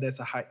it when there's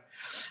a hype.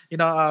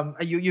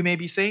 You may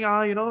be saying,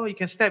 you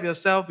can stab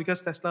yourself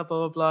because Tesla,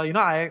 blah, blah,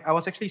 blah. I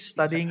was actually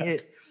studying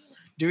it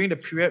during the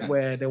period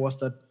where there was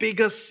the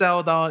biggest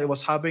sell down. It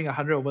was hovering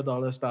 $100 over,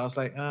 but I was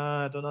like,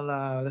 I don't know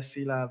lah, let's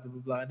see lah, blah,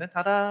 blah, blah. And then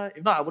tada,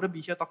 if not, I wouldn't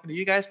be here talking to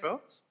you guys,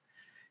 bro.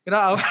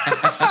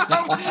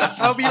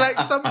 I'll be like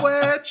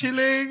somewhere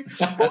chilling.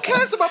 Who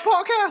cares about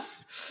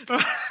podcasts?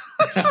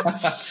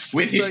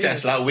 with his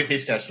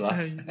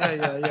Tesla.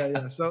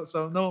 Yeah.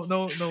 So no,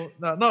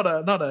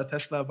 not a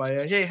Tesla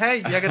buyer.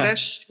 Hey,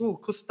 Yagadesh. Ooh,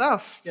 cool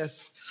stuff.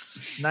 Yes.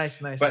 Nice.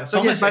 But So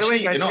Thomas, yes, by the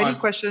way, guys, any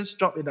questions,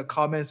 drop in the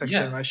comment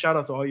section. Yeah. Right? Shout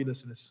out to all you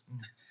listeners.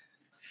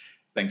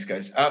 Thanks,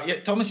 guys.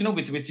 Thomas,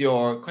 with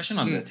your question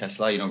on the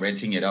Tesla,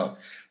 renting it out.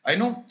 I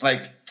know,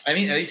 at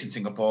least in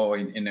Singapore or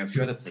in a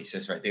few other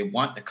places, right? They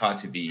want the car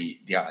to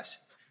be theirs.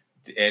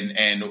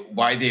 And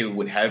why they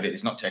would have it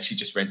is not to actually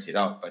just rent it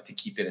out, but to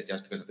keep it as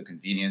theirs because of the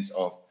convenience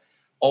of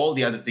all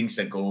the other things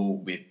that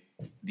go with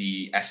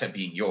the asset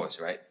being yours,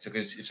 right? So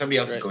because if somebody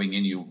else is going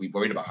in, you'll be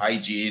worried about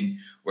hygiene,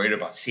 worried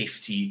about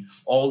safety,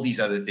 all these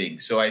other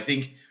things. So I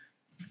think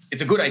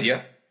it's a good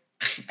idea.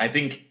 I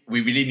think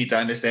we really need to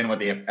understand what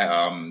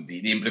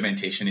the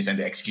implementation is and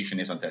the execution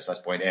is on Tesla's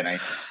point. And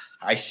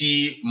I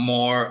see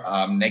more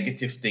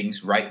negative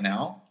things right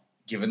now,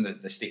 given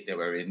the state that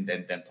we're in,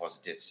 than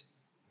positives.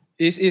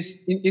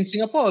 In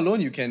Singapore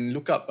alone, you can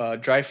look up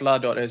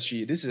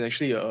drivelah.sg. This is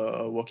actually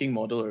a working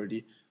model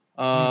already.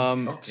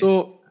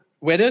 So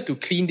whether to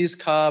clean this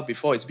car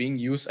before it's being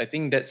used, I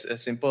think that's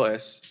as simple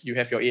as you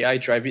have your AI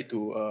drive it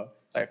to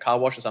like a car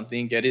wash or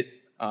something, get it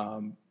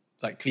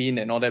like clean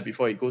and all that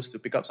before it goes to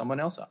pick up someone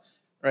else.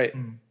 Right?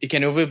 It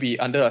can over be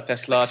under a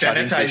Tesla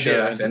charging station.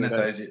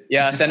 Sanitize it.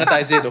 Yeah,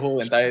 sanitize it, the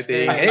whole entire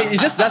thing. And it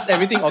just does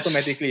everything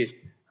automatically.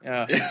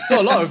 Yeah.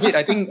 So a lot of it,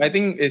 I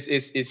think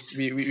is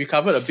we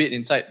covered a bit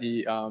inside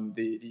the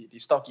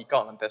stock geek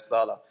out on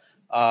Tesla.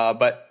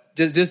 But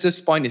just this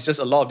point is just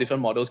a lot of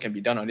different models can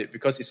be done on it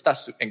because it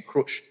starts to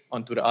encroach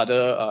onto the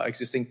other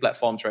existing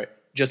platforms, right?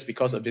 Just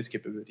because of this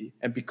capability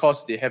and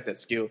because they have that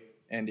skill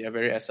and they are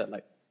very asset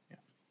light.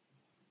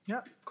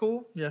 Yeah,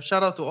 cool. Yeah,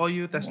 shout out to all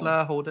you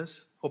Tesla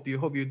holders. Hope you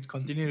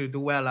continue to do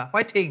well.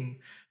 Fighting.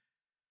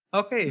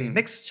 Okay,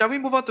 next. Shall we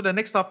move on to the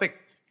next topic?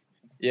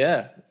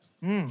 Yeah.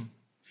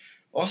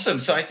 Awesome.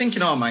 So I think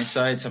on my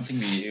side, something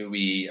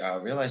we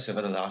realized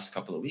over the last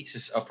couple of weeks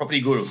is Property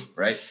Guru,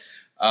 right?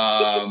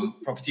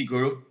 Property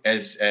Guru,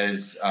 as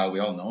we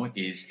all know,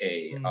 is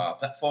a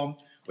platform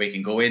where you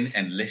can go in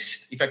and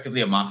list effectively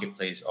a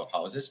marketplace of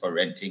houses for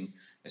renting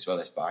as well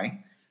as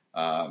buying.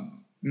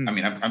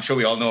 I'm sure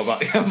we all know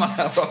about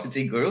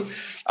Property Guru,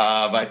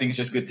 but I think it's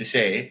just good to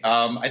say.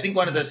 I think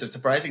one of the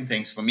surprising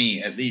things for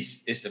me, at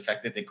least, is the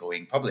fact that they're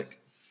going public.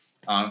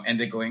 and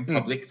they're going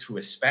public through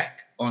a SPAC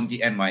on the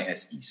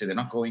NYSE. So they're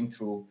not going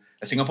through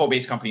a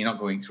Singapore-based company, not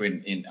going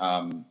through in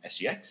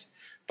SGX,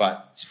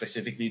 but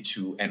specifically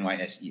to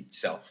NYSE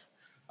itself.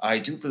 I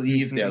do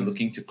believe they are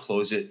looking to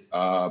close it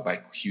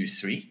by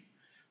Q3,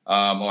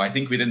 or I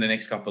think within the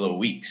next couple of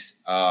weeks.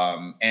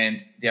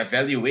 And their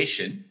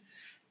valuation,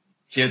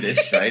 hear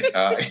this, right?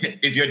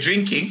 If you're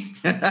drinking,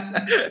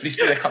 please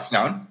put a cup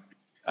down.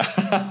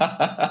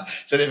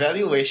 So the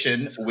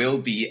valuation will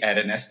be at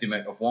an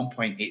estimate of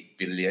 1.8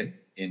 billion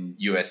in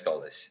US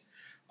dollars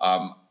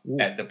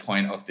at the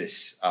point of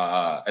this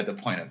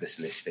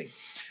listing.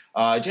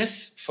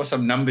 Just for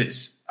some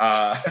numbers,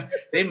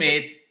 they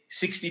made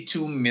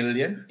 62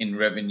 million in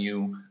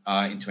revenue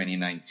in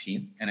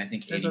 2019, and I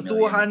think 80 That's a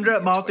million 200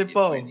 in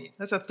multiple. 2020.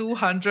 That's a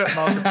 200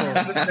 multiple.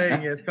 Just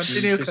saying it.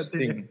 Continue.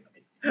 Interesting.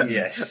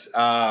 Yes,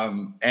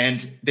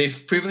 and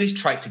they've previously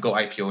tried to go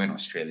IPO in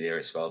Australia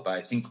as well, but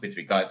I think with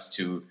regards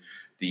to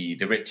the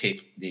red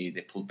tape, they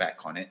pulled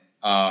back on it.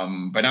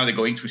 But now they're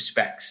going through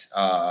SPACs,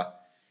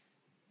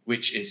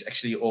 which is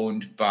actually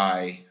owned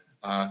by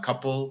a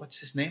couple. What's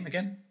his name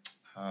again?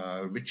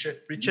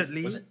 Richard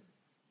Lee. Was it?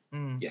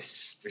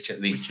 Yes,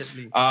 Richard Lee. Richard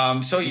Lee.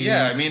 So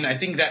yeah, I mean, I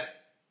think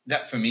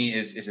that for me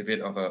is a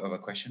bit of a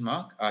question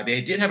mark. They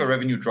did have a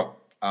revenue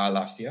drop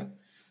last year,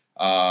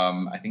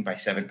 I think by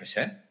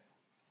 7%.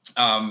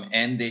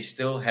 And they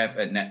still have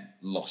a net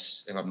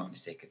loss, if I'm not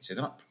mistaken. So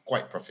they're not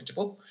quite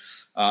profitable.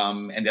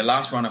 And their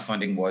last round of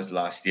funding was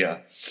last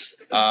year.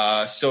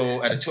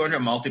 So at a 200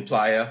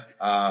 multiplier.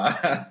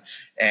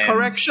 And,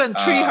 Correction,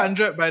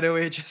 300, by the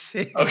way, just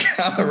say.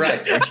 Okay, all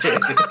right. Okay.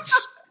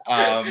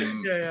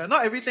 Yeah.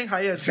 Not everything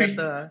higher is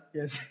better.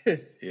 Yes.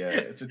 Yeah,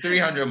 it's a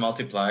 300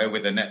 multiplier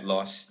with a net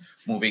loss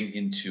moving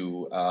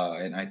into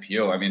an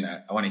IPO. I mean,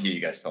 I want to hear you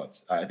guys'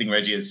 thoughts. I think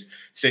Reggie has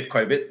said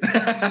quite a bit.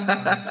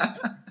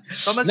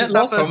 Thomas, Net you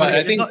start loss, first.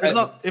 I think-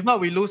 If not,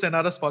 we lose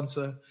another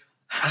sponsor.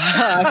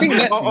 I think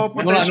that Or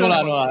potential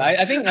no.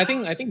 I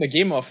think the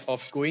game of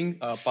going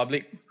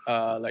public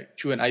like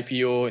through an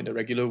IPO in the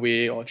regular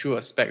way or through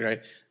a SPAC,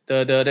 right?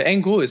 The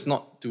end goal is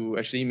not to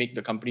actually make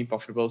the company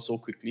profitable so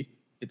quickly.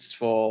 It's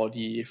for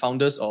the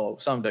founders or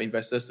some of the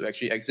investors to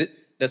actually exit.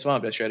 That's one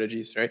of their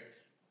strategies, right?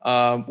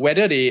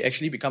 Whether they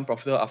actually become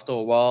profitable after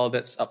a while,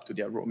 that's up to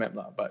their roadmap,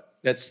 but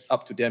that's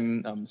up to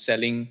them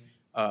selling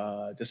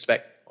the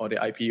SPAC or the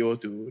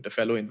IPO to the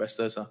fellow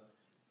investors.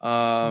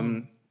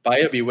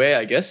 Buyer beware,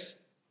 I guess.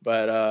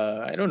 But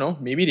I don't know.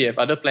 Maybe they have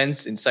other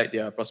plans inside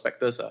their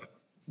prospectus.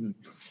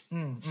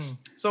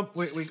 So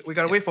we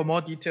gotta wait for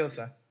more details.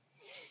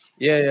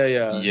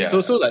 Yeah.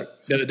 So like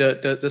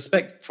the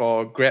spec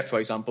for Grab, for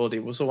example, they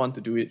also want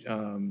to do it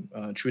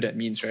through that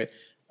means, right?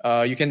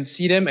 You can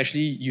see them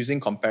actually using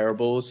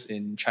comparables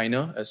in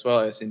China as well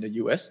as in the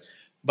US,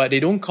 but they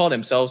don't call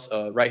themselves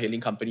a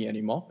ride-hailing company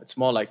anymore. It's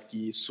more like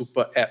the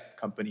super app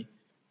company.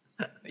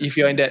 If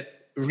you're in that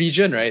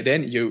region, right,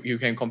 then you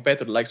can compare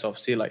to the likes of,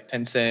 say, like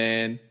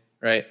Tencent,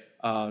 right?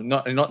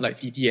 Not like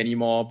TT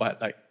anymore,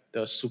 but like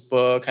the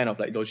super kind of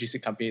like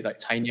logistic company like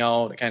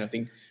Cainiao, that kind of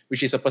thing,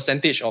 which is a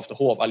percentage of the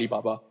whole of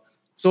Alibaba.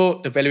 So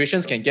the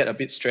valuations can get a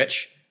bit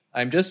stretched.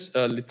 I'm just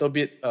a little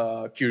bit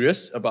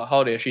curious about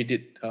how they actually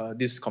did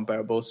these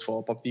comparables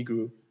for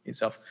PropertyGuru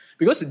itself,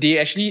 because they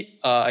actually,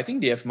 I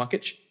think they have one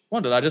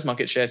of the largest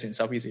market shares in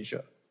Southeast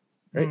Asia,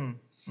 right?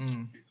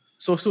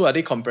 So are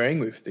they comparing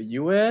with the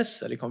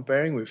US? Are they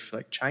comparing with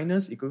like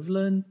China's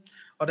equivalent?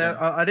 Or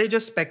are they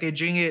just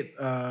packaging it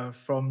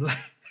from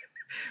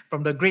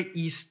the Great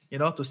East,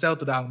 to sell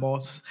to the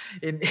Angmos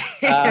in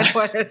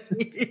NYSE?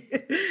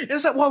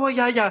 It's like, wow,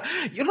 yeah.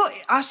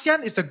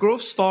 ASEAN is the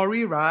growth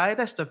story, right?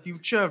 That's the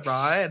future,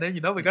 right? And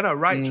then, we're gonna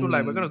ride through,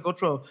 like, we're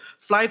gonna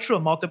fly through a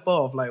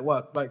multiple of like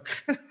what, like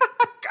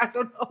I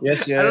don't know.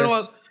 Yes. I don't know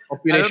what,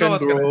 population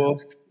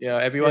growth. Yeah,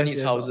 everyone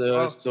needs houses.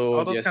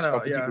 all those yes, kind of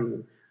property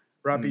guru.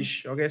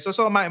 rubbish. Okay,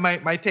 so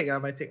my take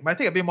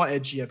a bit more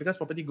edgy, because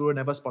PropertyGuru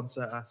never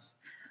sponsor us.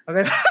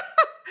 Okay.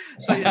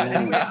 So yeah,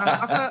 anyway,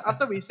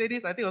 after we say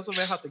this, I think also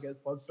very hard to get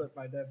sponsored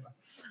by them.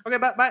 Okay,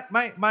 but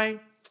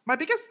my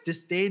biggest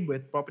disdain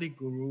with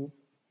PropertyGuru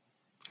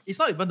is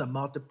not even the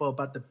multiple,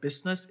 but the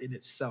business in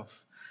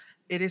itself.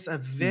 It is a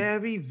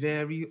very,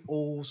 very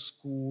old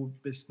school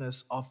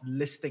business of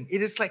listing.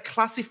 It is like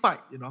classified,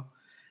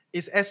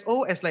 It's as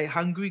old as like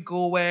Hungry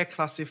Go-Ware,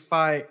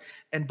 Classified,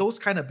 and those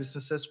kind of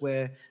businesses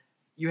where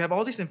you have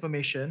all this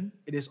information.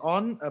 It is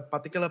on a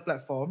particular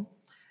platform.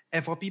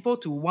 And for people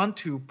to want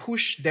to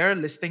push their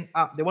listing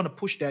up, they want to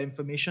push their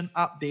information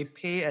up, they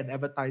pay an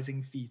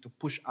advertising fee to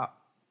push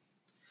up.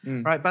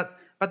 Right? But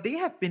they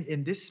have been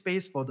in this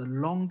space for the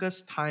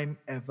longest time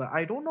ever.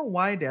 I don't know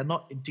why they're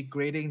not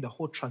integrating the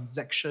whole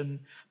transaction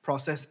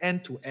process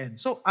end to end.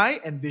 So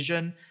I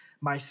envision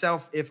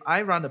myself, if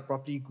I run a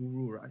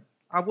PropertyGuru, right,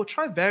 I will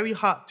try very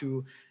hard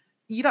to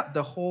eat up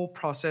the whole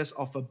process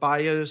of a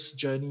buyer's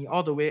journey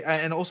all the way,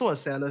 and also a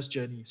seller's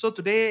journey. So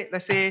today,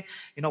 let's say,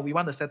 we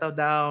want to settle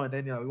down, and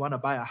then, we want to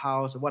buy a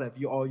house or whatever,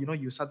 or,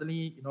 you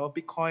suddenly,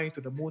 Bitcoin to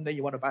the moon, then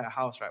you want to buy a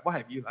house, right? What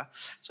have you, lah?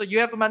 So you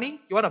have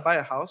money, you want to buy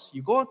a house,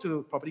 you go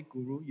onto Property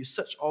Guru, you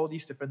search all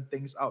these different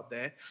things out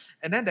there,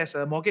 and then there's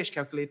a mortgage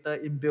calculator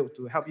inbuilt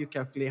to help you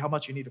calculate how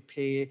much you need to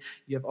pay.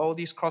 You have all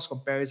these cross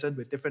comparison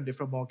with different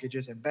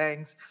mortgages and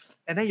banks,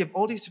 and then you have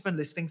all these different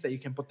listings that you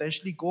can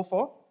potentially go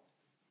for.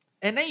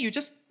 And then you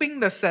just ping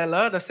the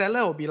seller. The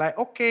seller will be like,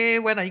 okay,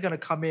 when are you going to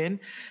come in?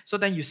 So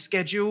then you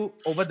schedule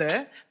over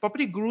there.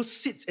 Property Guru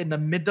sits in the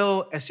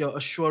middle as your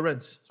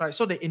assurance, right?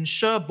 So they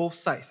insure both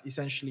sides,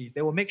 essentially.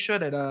 They will make sure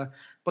that a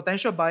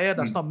potential buyer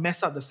does not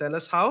mess up the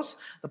seller's house.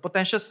 The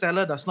potential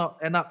seller does not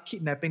end up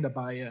kidnapping the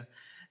buyer.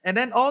 And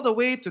then all the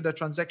way to the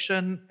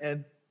transaction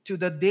and to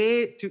the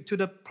day, to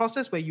the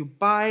process where you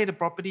buy the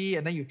property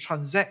and then you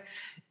transact.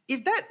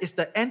 If that is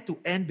the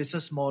end-to-end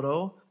business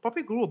model,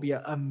 Property Guru will be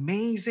an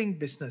amazing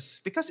business.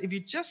 Because if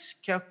you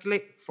just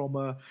calculate from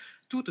a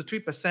 2 to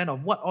 3%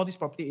 of what all these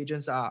property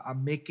agents are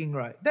making,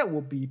 right, that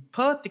will be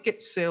per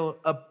ticket sale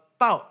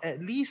about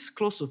at least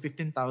close to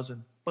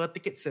 15,000 per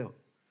ticket sale,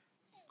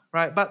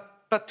 right?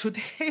 But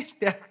today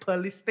their per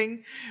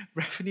listing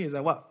revenue is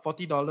like what,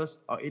 $40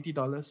 or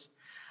 $80?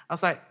 I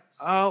was like,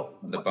 why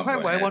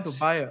would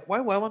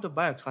I want to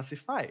buy a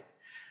classified?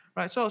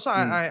 Right, so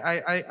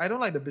I don't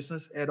like the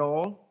business at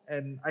all,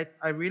 and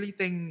I really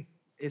think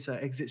it's an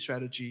exit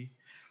strategy.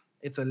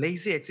 It's a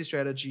lazy exit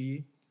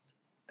strategy,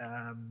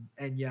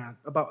 and yeah,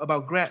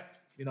 about Grab,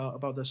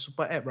 about the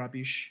super app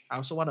rubbish. I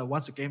also want to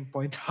once again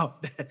point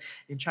out that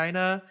in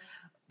China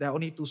there are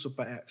only 2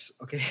 super apps.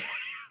 Okay,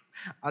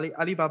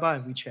 Alibaba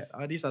and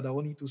WeChat. These are the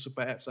only 2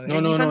 super apps.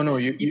 No.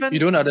 You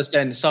don't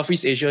understand.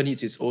 Southeast Asia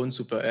needs its own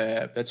super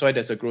app. That's why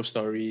there's a growth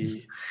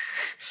story.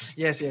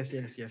 Yes.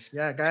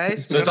 Yeah,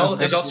 guys. So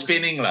it's all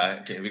spinning lah.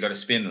 Okay, we got to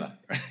spin lah.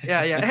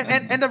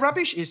 Yeah. And the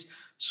rubbish is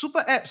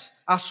super apps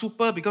are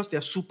super because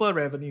they're super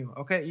revenue.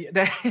 Okay,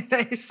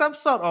 there's some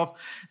sort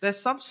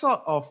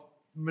of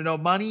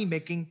money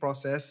making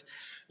process.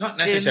 Not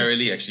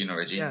necessarily, actually, no,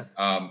 Reggie. Yeah.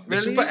 The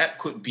Really? super app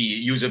could be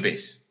user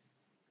base.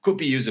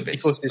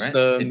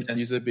 Ecosystem, right?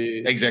 user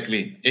base.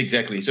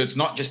 Exactly. So it's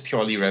not just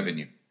purely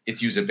revenue;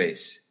 it's user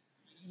base.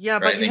 Yeah,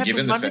 right? but you And have to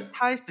given the fact-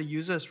 monetize the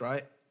users,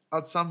 right?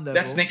 At some level.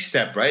 That's next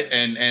step, right?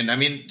 And I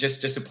mean, just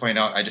to point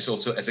out, I just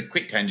also, as a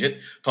quick tangent,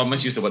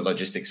 Thomas used the word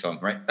logistics firm,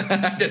 right?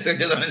 just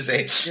want to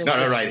say,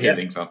 not a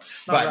ride-hailing firm.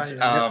 But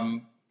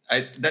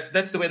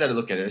that's the way that I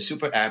look at it. A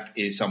super app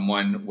is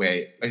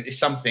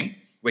something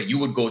where you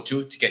would go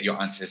to get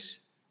your answers,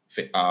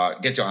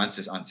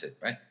 answered,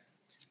 right?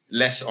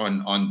 Less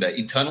on the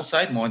internal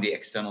side, more on the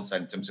external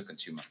side in terms of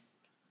consumer.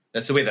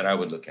 That's the way that I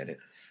would look at it.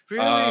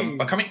 Really?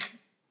 But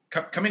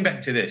coming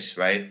back to this,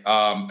 right?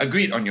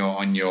 Agreed on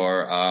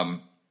your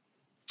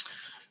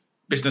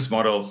business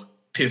model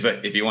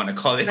pivot, if you want to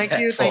call it. Thank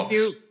you.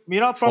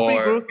 Property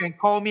Guru can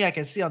call me. I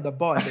can sit on the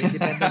board as an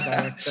independent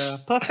director.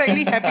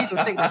 Perfectly happy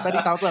to take the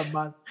 30,000 a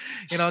month.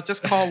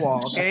 Just call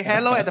Wall. Okay,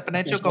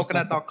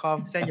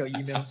 hello@thefinancialcoconut.com. Send your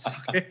emails.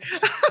 Okay.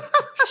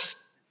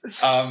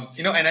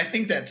 And I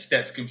think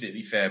that's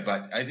completely fair.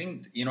 But I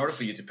think in order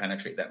for you to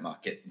penetrate that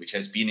market, which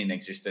has been in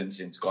existence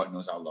since God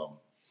knows how long,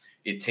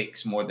 it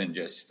takes more than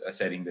just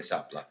setting this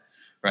up,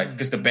 right?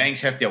 Because the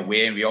banks have their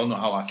way, and we all know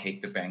how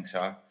archaic the banks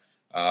are.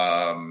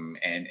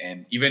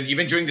 And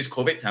even during this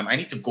COVID time, I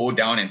need to go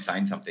down and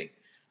sign something.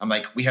 I'm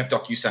like, we have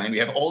DocuSign, we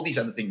have all these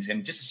other things,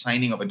 and just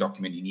signing of a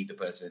document, you need the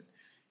person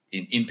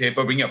in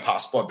paper. Bring your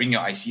passport, bring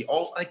your IC.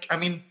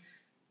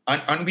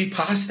 Aren't we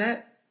past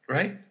that?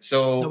 Right,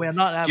 so no, we're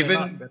not.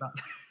 Given we're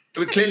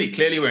not.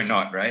 clearly we're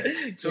not, right?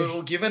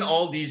 So given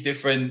all these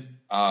different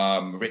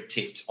red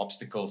tapes,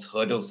 obstacles,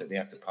 hurdles that they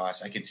have to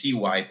pass, I can see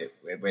where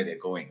they're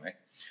going, right?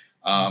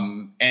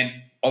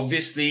 And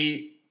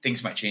obviously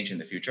things might change in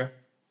the future.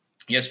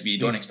 Yes, we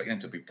don't expect them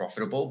to be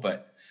profitable,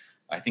 but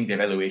I think their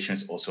valuation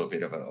is also a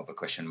bit of a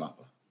question mark,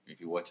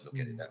 if you were to look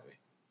at it that way.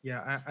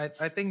 Yeah,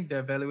 I think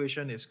their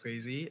valuation is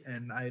crazy,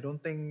 and I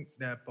don't think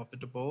they're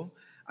profitable.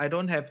 I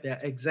don't have their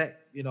exact,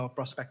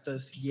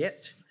 prospectus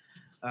yet,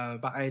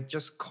 but I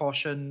just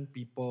caution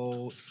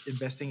people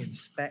investing in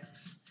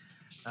specs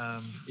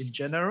in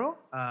general.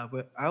 I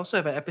also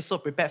have an episode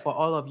prepared for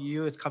all of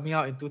you. It's coming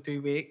out in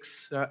 2-3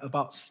 weeks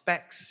about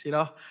specs,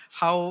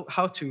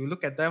 how to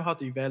look at them, how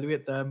to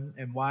evaluate them,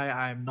 and why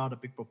I'm not a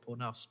big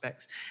proponent of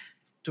specs.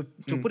 To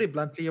put it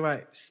bluntly,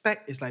 right,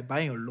 spec is like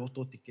buying a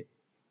lotto ticket.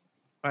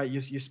 Right,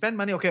 you spend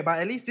money, okay, but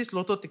at least this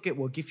lotto ticket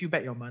will give you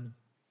back your money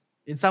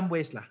in some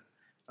ways, lah.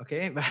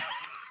 Okay,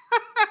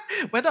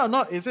 whether or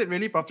not is it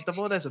really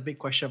profitable, that's a big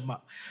question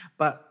mark.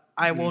 But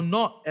I will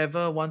not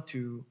ever want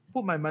to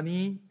put my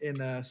money in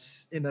a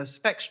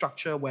spec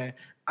structure where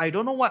I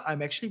don't know what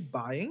I'm actually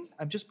buying.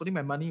 I'm just putting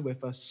my money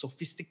with a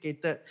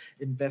sophisticated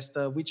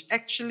investor, which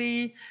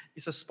actually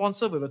is a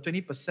sponsor with a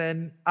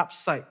 20%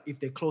 upside if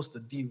they close the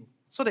deal.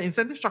 So the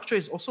incentive structure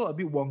is also a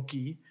bit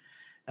wonky.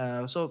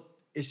 So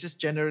it's just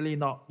generally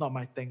not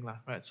my thing,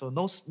 right? So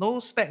no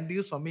spec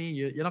deals for me.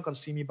 You're not going to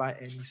see me buy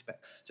any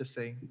specs. Just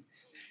saying.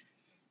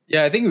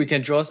 Yeah, I think we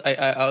can draw.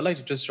 I would like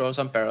to just draw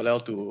some parallel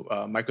to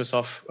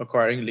Microsoft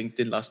acquiring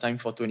LinkedIn last time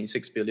for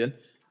 26 billion.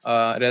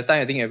 At that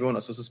time, I think everyone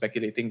was also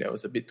speculating that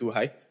was a bit too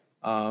high.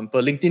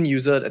 Per LinkedIn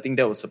user, I think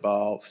that was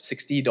about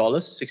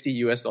 $60, 60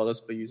 US dollars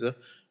per user.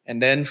 And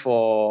then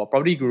for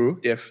Property Guru,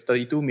 they have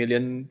 32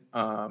 million.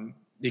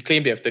 They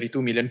claim they have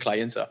 32 million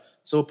clients.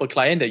 So per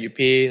client that you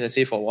pay, let's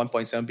say for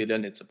 1.7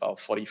 billion, it's about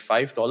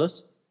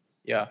 $45.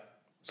 Yeah.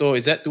 So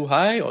is that too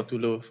high or too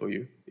low for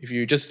you? If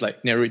you just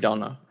like narrow it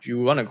down, if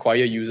you want to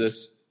acquire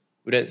users,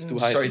 that's too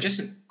high. Sorry, just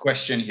a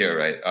question here,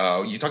 right?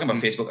 You're talking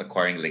about Facebook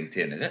acquiring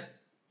LinkedIn, is it?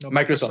 No,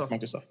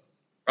 Microsoft.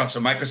 Oh, so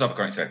Microsoft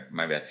acquiring, sorry,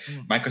 my bad.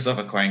 Microsoft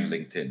acquiring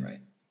LinkedIn, right?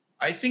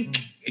 I think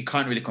it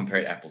can't really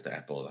compare Apple to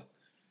Apple.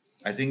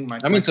 I think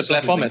it's a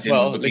platform as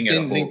well.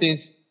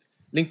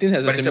 LinkedIn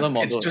has a similar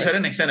model. It's to a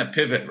certain extent a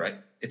pivot, right?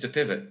 It's a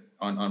pivot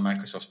on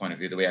Microsoft's point of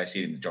view, the way I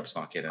see it in the jobs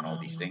market and all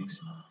these things.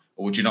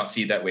 Or would you not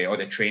see it that way? Or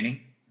they're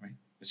training, right?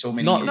 There's so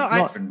many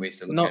different ways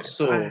to look at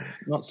it.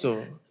 Not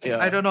so. Yeah.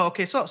 I don't know.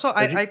 Okay, so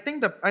I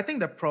think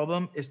the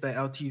problem is the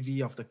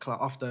LTV of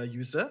the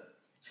user.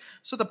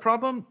 So the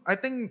problem, I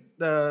think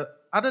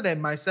other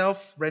than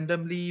myself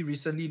randomly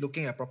recently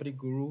looking at Property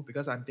Guru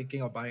because I'm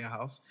thinking of buying a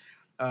house.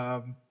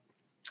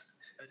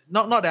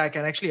 Not that I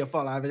can actually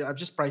afford. I'm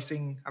just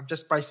pricing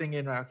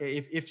in. Right?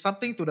 Okay, if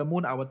something to the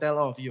moon, I will tell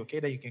all of you. Okay,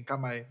 then you can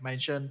come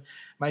mention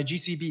my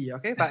GCB.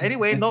 Okay, but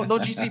anyway, no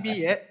GCB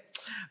yet.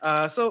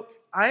 So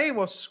I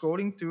was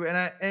scrolling through,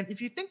 and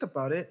if you think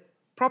about it,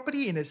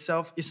 property in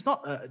itself is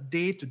not a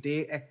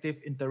day-to-day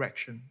active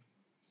interaction.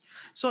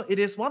 So it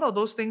is one of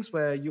those things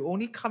where you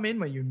only come in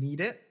when you need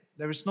it.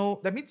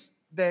 That means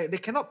they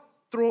cannot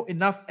throw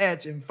enough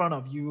ads in front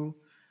of you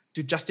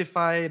to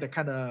justify the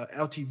kind of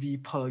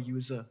LTV per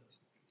user.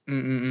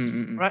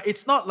 Right?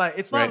 It's not like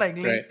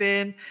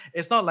LinkedIn, right.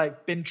 It's not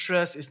like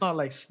Pinterest, it's not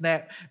like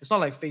Snap, it's not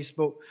like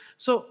Facebook.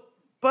 So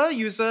per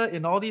user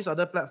in all these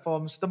other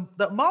platforms,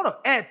 the amount of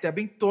ads that are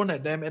being thrown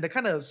at them and the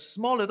kind of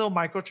small little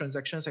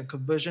microtransactions and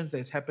conversions that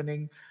is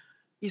happening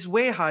is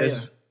way higher.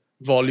 There's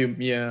volume,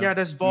 yeah.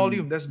 There's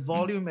volume. There's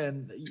volume,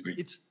 and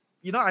it's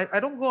I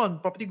don't go on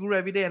Property Guru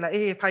every day and like,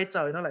 hey, 拍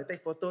照, like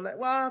take photo, like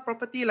wow,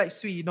 property like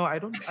sweet. I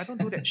don't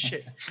do that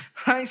shit,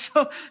 right?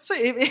 So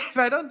if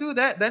I don't do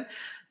that, then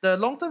the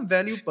long-term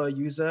value per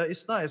user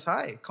is not as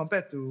high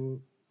compared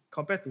to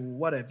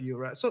what have you,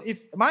 right? So if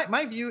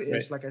my view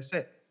is like I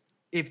said,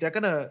 if they're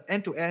gonna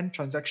end-to-end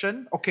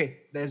transaction, okay,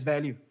 there's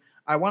value.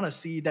 I want to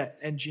see that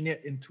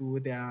engineered into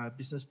their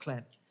business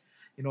plan.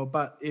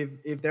 But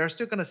if they're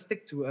still going to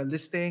stick to a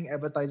listing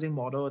advertising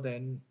model,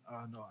 then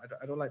no,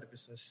 I don't like the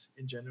business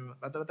in general.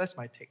 But that's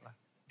my take.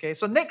 Okay,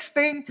 so next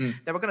thing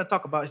that we're going to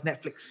talk about is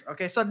Netflix.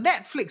 Okay, so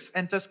Netflix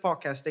enters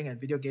podcasting and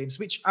video games,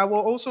 which I will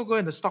also go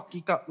into Stock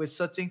Geek Up with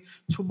searching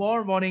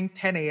tomorrow morning,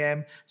 10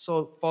 a.m.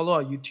 So follow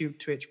our YouTube,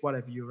 Twitch,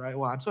 whatever you, right?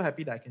 Well, I'm so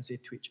happy that I can say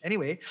Twitch.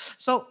 Anyway,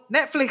 so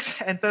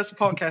Netflix enters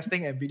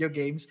podcasting and video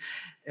games,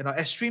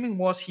 as streaming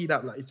wars heat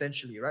up,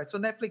 essentially, right? So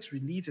Netflix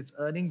released its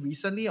earnings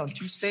recently on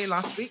Tuesday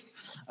last week,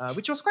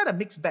 which was quite a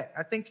mixed bag.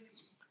 I think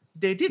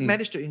they did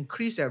manage to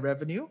increase their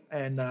revenue,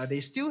 and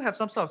they still have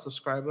some sort of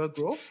subscriber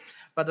growth.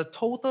 But the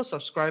total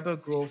subscriber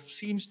growth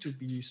seems to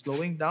be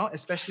slowing down,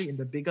 especially in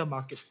the bigger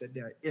markets that they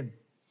are in,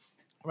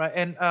 right?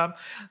 And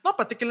not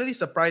particularly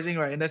surprising,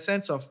 right? In the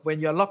sense of when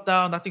you're locked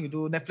down, nothing to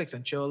do, Netflix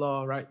and chill,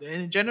 right?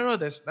 And in general,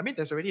 there's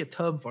already a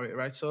term for it,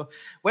 right? So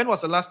when was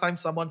the last time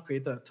someone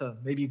created a term?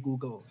 Maybe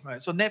Google,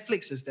 right? So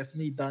Netflix has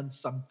definitely done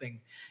something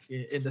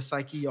in the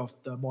psyche of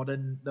the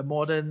modern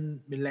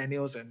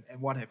millennials and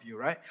what have you,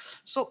 right?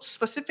 So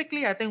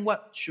specifically, I think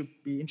what should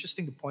be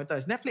interesting to point out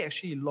is Netflix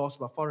actually lost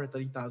about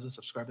 430,000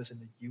 subscribers in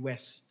the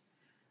US.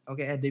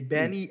 Okay, and they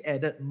barely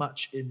added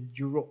much in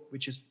Europe,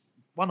 which is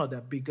one of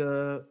their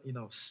bigger,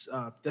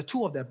 the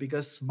two of their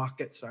biggest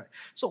markets, right?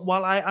 So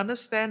while I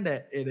understand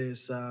that it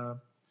is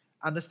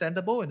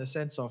understandable in the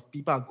sense of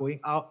people are going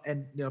out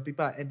and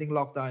people are ending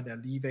lockdown and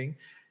they're leaving,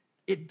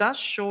 it does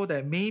show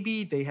that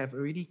maybe they have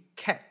already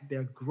kept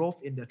their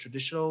growth in the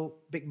traditional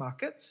big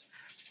markets,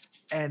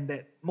 and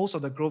that most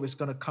of the growth is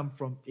going to come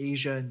from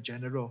Asia in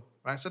general,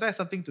 right? So that's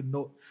something to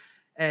note.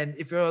 And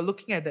if you're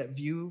looking at that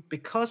view,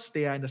 because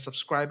they are in the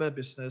subscriber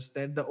business,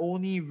 then the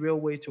only real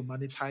way to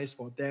monetize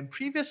for them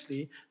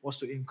previously was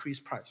to increase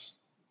price.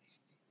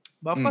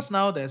 But of course,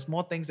 now there's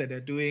more things that they're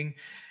doing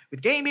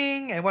with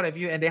gaming and what have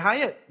you. And they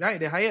hired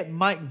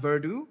Mike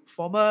Verdu,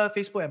 former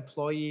Facebook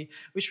employee,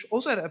 which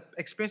also had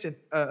experience in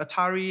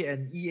Atari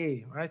and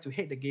EA, right, to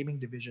head the gaming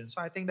division.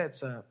 So I think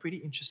that's a pretty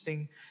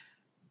interesting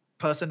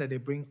person that they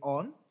bring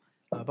on.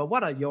 But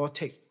what are your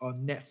take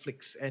on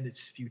Netflix and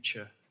its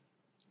future?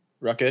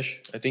 Rakesh,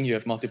 I think you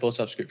have multiple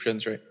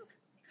subscriptions, right?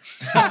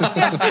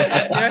 I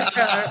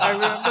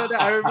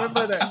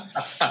remember that.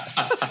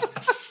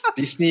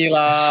 Disney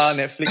lah,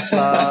 Netflix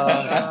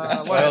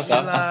lah, what else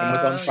lah?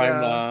 Amazon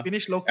Prime lah.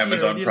 Finish Loki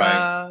Amazon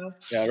Prime.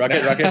 Yeah,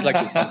 Rakesh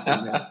likes his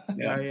content.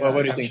 Yeah.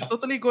 What do you think?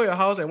 Totally go to your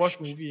house and watch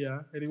movie.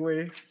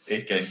 Anyway.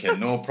 It can,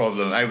 no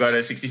problem. I've got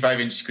a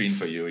 65-inch screen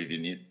for you if you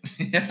need.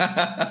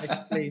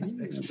 Explains.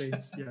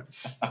 Yeah.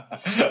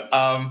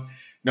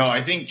 No,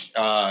 I think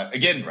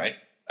again, right?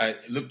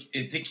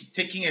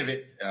 Thinking of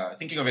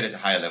it as a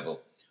higher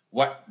level.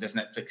 What does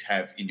Netflix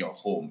have in your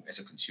home as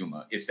a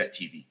consumer? It's that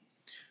TV.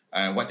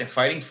 What they're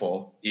fighting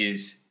for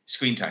is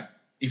screen time,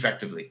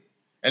 effectively.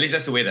 At least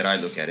that's the way that I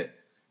look at it.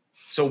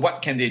 So,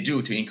 what can they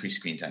do to increase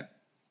screen time?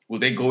 Will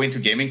they go into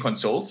gaming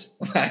consoles?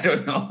 I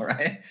don't know,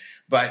 right?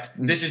 But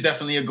this is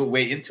definitely a good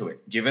way into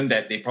it, given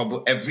that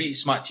every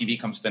smart TV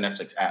comes with a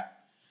Netflix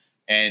app.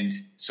 And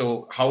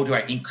so how do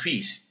I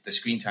increase the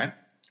screen time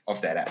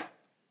of that app?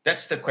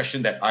 That's the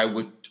question that I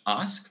would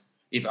ask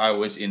if I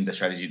was in the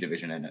strategy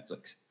division at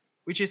Netflix.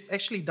 Which is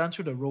actually done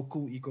through the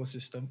Roku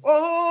ecosystem.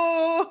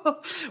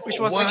 Oh, which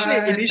was actually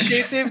an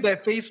initiative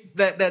that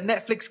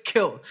Netflix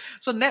killed.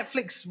 So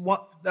Netflix,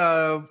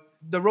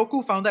 the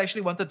Roku founder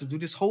actually wanted to do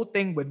this whole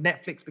thing with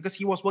Netflix because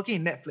he was working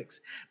in Netflix,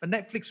 but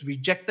Netflix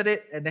rejected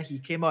it, and then he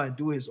came out and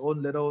do his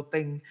own little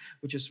thing,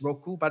 which is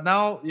Roku. But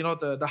now,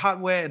 the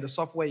hardware and the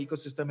software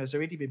ecosystem has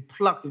already been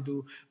plugged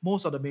into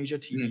most of the major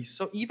TVs.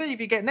 So even if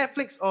you get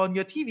Netflix on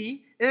your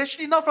TV, it's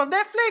actually not from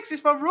Netflix,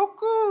 it's from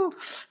Roku.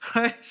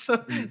 Right? So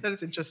that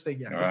is interesting.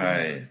 Yeah.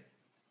 Right.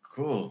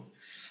 Cool.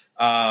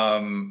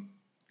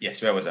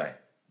 Yes, where was I?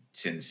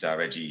 Since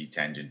Reggie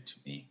tangent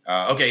me.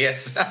 Okay,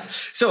 yes.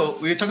 So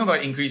we were talking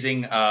about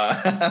increasing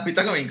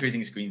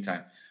screen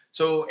time.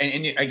 So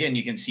and again,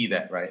 you can see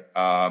that, right?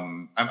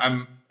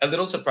 I'm a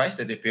little surprised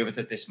that they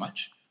pivoted this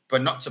much,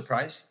 but not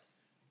surprised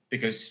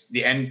because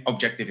the end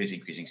objective is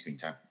increasing screen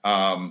time.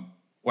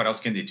 What else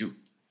can they do?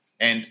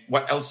 And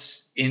what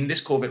else in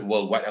this COVID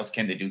world? What else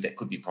can they do that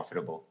could be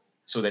profitable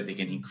so that they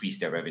can increase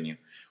their revenue?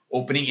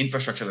 Opening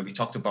infrastructure, like we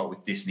talked about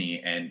with Disney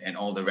and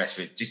all the rest.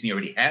 With Disney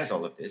already has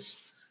all of this.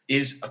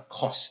 Is a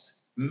cost,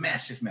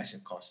 massive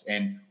cost.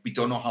 And we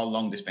don't know how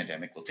long this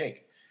pandemic will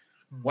take.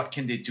 What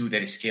can they do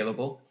that is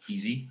scalable,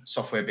 easy,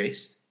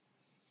 software-based,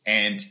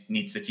 and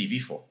needs the TV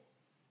for?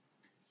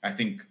 I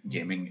think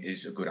gaming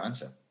is a good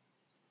answer.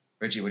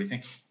 Reggie, what do you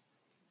think?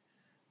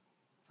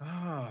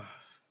 I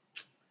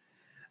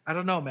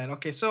don't know, man.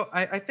 Okay, so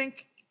I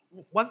think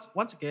once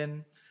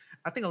again,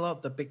 I think a lot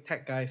of the big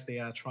tech guys, they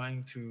are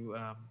trying to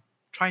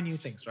try new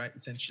things, right?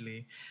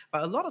 Essentially.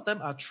 But a lot of them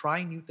are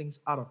trying new things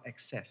out of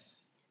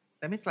excess.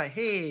 That means like,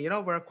 hey,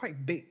 we're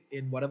quite big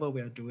in whatever we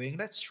are doing.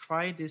 Let's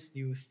try this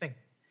new thing.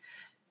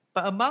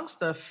 But amongst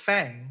the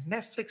FANG,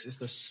 Netflix is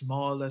the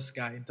smallest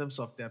guy in terms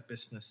of their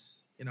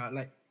business.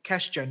 Like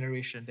cash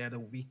generation, they're the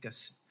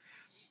weakest,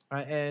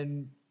 right?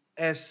 And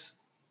as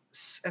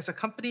a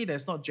company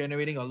that's not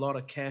generating a lot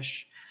of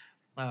cash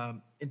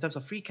in terms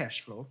of free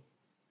cash flow,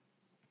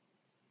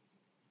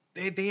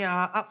 they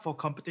are up for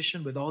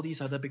competition with all these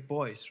other big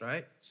boys,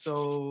 right?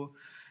 So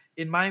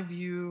in my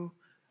view,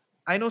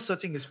 I know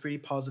Serting is pretty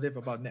positive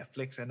about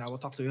Netflix, and I will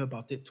talk to him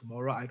about it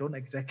tomorrow. I don't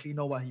exactly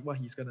know what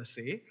he's gonna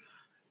say,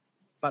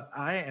 but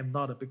I am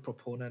not a big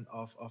proponent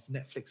of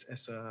Netflix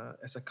as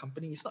a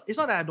company. It's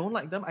not that I don't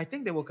like them. I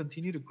think they will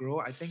continue to grow.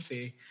 I think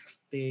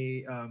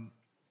they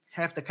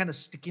have the kind of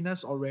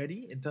stickiness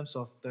already in terms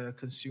of the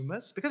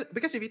consumers.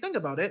 Because if you think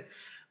about it,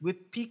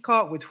 with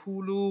Peacock, with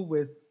Hulu,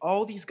 with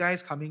all these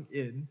guys coming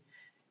in,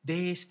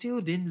 they still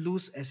didn't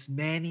lose as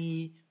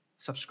many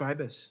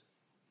subscribers.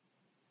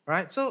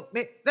 Right, so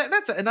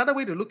that's another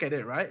way to look at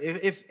it, right?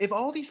 If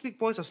all these big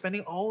boys are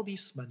spending all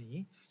this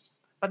money,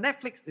 but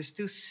Netflix is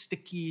still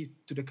sticky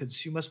to the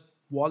consumer's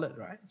wallet,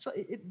 right? So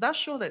it does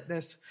show that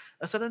there's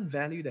a certain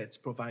value that's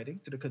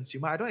providing to the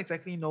consumer. I don't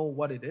exactly know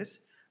what it is.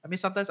 I mean,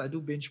 sometimes I do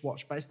binge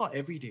watch, but it's not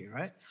every day,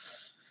 right?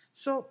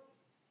 So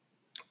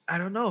I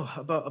don't know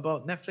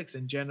about Netflix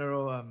in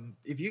general.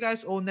 If you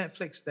guys own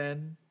Netflix,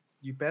 then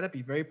you better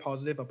be very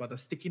positive about the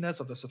stickiness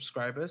of the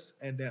subscribers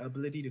and their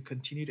ability to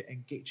continue to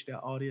engage their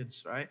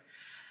audience, right?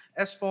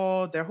 As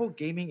for their whole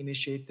gaming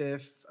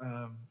initiative,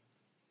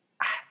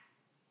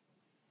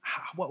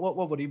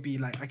 what would it be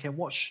like? I can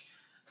watch,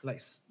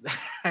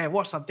 I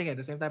watch something at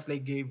the same time play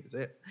game. Is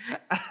it?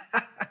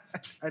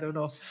 I don't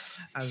know.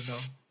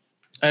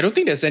 I don't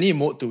think there's any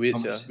mode to it,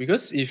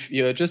 because if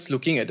you're just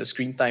looking at the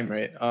screen time,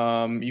 right,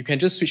 you can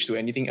just switch to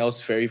anything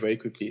else very, very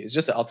quickly. It's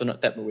just an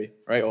alternate tab away,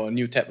 right, or a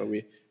new tab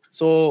away.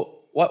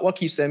 So what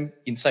keeps them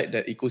inside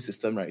that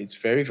ecosystem, right? It's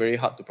very, very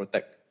hard to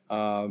protect.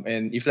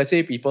 And if let's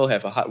say people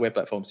have a hardware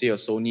platform, say your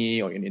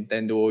Sony or your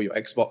Nintendo, your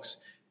Xbox,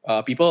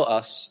 people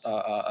are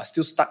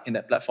still stuck in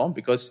that platform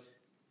because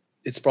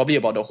it's probably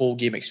about the whole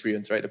game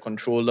experience, right? The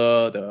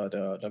controller,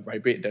 the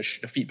vibrate, the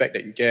feedback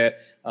that you get.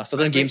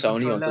 Certain games are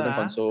only on certain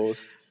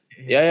consoles.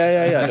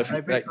 Yeah. The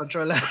vibrate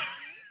controller.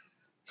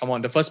 Come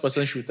on, the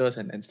first-person shooters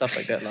and stuff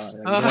like that, you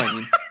know what I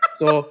mean?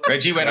 So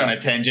Reggie went on a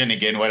tangent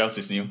again. What else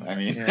is new? I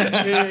mean,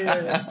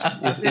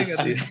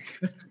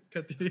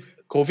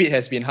 COVID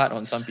has been hard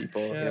on some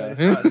people.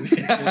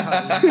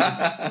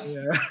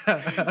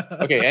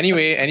 Okay.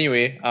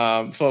 Anyway,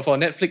 for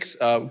Netflix,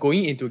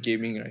 going into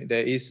gaming, right,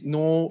 there is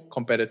no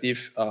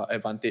competitive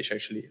advantage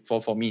actually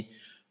for me,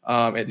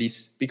 at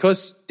least,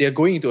 because they're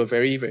going into a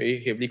very,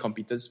 very heavily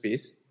competed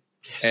space,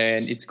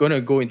 and it's going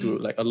to go into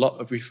like a lot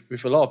of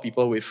with a lot of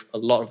people with a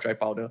lot of dry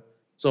powder.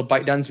 So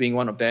ByteDance being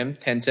one of them,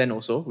 Tencent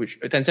also, which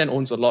Tencent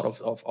owns a lot of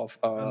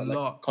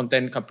lot.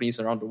 content companies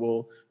around the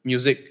world,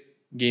 music,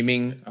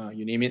 gaming,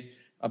 you name it.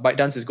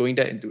 ByteDance is going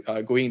into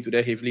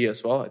that heavily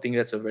as well. I think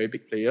that's a very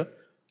big player.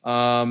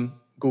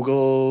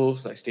 Google,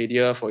 like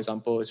Stadia, for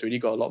example, has really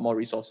got a lot more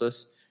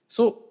resources.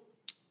 So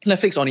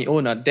Netflix on its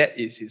own, that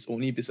is its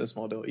only business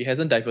model. It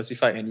hasn't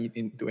diversified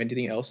into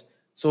anything else.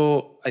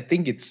 So I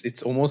think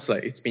it's almost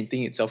like it's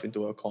painting itself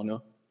into a corner.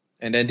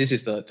 And then this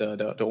is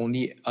the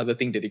only other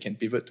thing that they can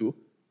pivot to,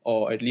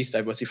 or at least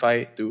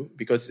diversify to,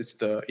 because it's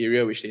the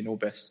area which they know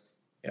best.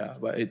 Yeah,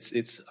 but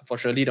it's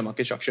unfortunately the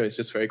market structure is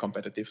just very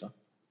competitive.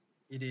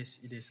 It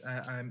is.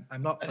 I'm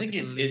not. I think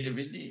it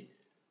really.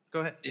 Go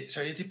ahead.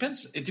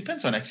 It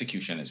depends on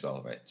execution as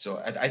well, right? So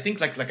I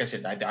think like I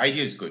said, the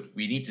idea is good.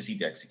 We need to see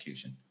the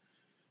execution.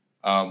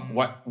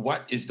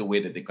 What is the way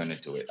that they're going to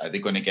do it? Are they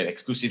going to get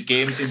exclusive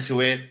games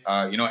into it?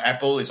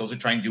 Apple is also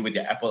trying to do with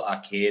the Apple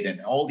Arcade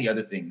and all the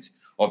other things.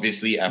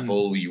 Obviously,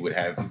 Apple you would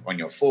have on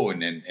your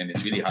phone, and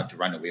it's really hard to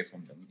run away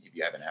from them if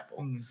you have an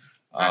Apple.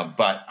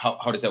 But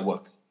how does that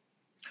work?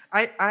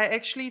 I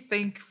actually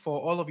think for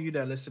all of you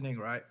that are listening,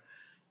 right,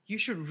 you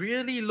should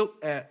really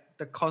look at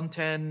the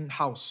content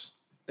house.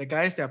 The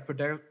guys that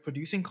are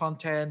producing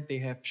content, they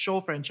have show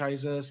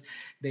franchises,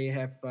 they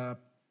have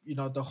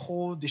the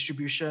whole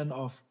distribution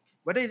of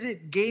whether is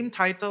it game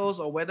titles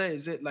or whether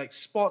is it like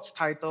sports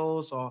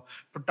titles or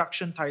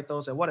production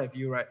titles and what have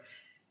you, right?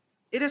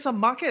 It is a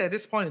market at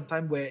this point in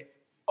time where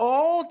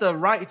all the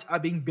rights are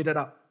being bidded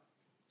up.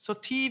 So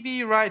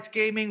TV rights,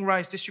 gaming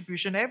rights,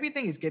 distribution,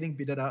 everything is getting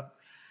bidded up.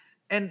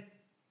 And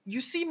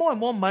you see more and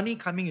more money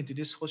coming into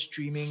this whole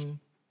streaming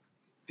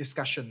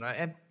discussion,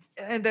 right?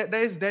 And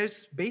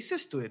there's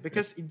basis to it,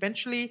 because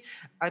eventually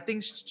I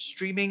think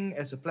streaming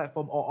as a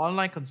platform or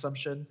online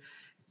consumption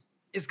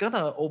is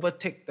gonna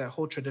overtake the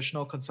whole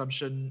traditional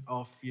consumption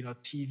of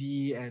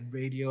TV and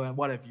radio and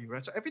what have you,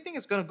 right? So everything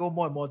is gonna go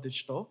more and more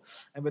digital,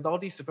 and with all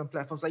these different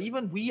platforms, like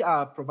even we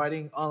are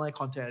providing online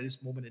content at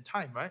this moment in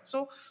time, right?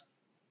 So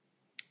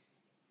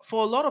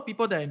for a lot of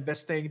people that are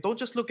investing, don't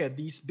just look at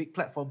these big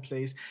platform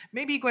plays.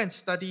 Maybe go and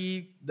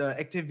study the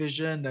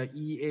Activision, the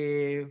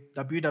EA,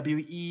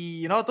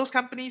 WWE, those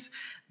companies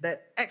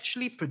that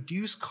actually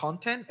produce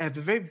content, have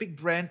a very big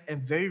brand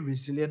and very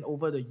resilient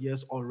over the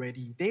years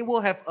already. They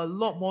will have a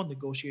lot more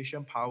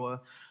negotiation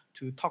power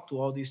to talk to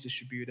all these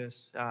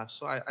distributors.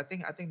 So I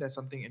think that's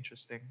something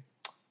interesting.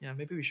 Yeah,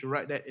 maybe we should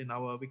write that in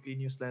our weekly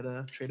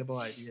newsletter, Tradable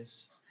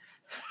Ideas.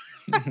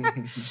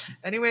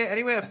 Anyway,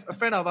 a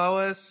friend of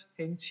ours,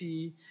 Heng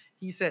Chi,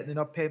 he said,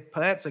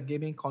 perhaps a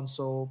gaming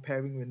console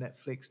pairing with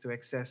Netflix to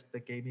access the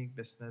gaming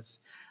business.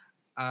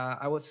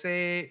 I would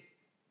say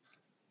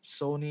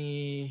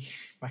Sony,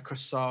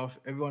 Microsoft,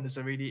 everyone is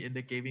already in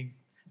the gaming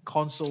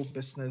console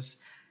business,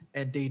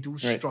 and they do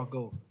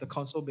struggle. The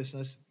console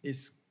business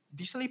is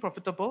decently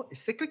profitable.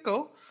 It's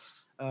cyclical.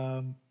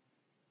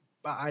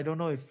 But I don't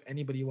know if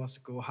anybody wants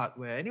to go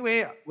hardware.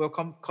 Anyway, we'll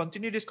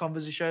continue this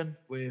conversation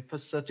with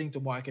First Searching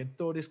tomorrow. I can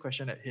throw this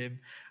question at him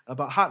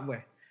about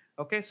hardware.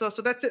 Okay, so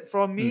that's it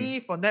from me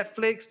for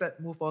Netflix. Let's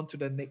move on to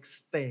the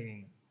next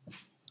thing.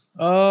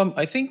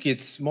 I think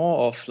it's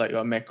more of like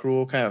a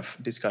macro kind of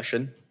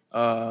discussion.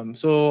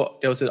 So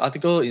there was an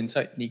article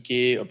inside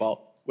Nikkei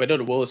about whether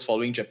the world is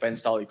following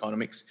Japan-style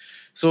economics.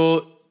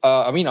 So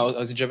I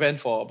was in Japan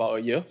for about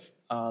a year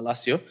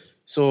last year.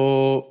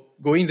 So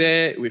going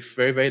there with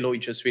very, very low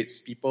interest rates,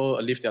 people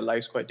live their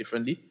lives quite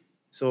differently.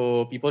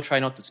 So people try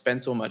not to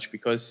spend so much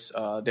because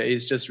there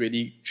is just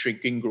really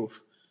shrinking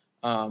growth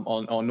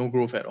or no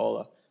growth at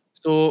all.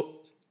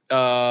 So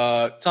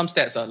some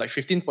stats are like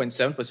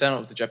 15.7%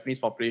 of the Japanese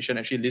population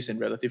actually lives in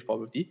relative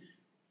poverty.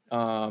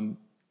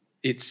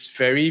 It's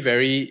very,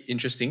 very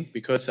interesting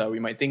because we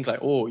might think like,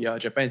 oh yeah,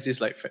 Japan is this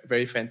like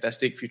very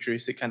fantastic,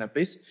 futuristic kind of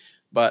place.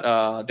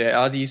 But there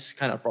are these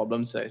kind of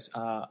problems that is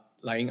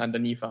lying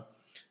underneath.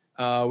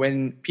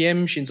 When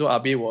PM Shinzo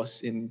Abe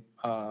was in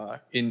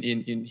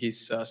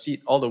his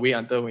seat all the way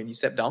until when he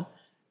stepped down,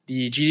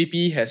 the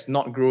GDP has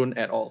not grown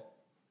at all,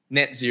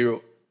 net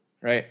zero,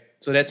 right?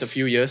 So that's a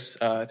few years.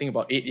 I think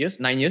about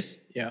 9 years.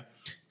 Yeah.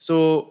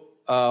 So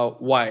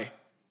why?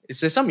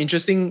 There's some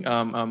interesting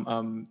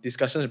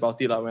discussions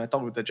about it when I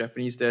talk with the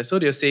Japanese there. So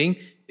they're saying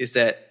is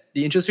that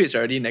the interest rates are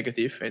already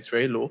negative. It's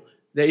very low.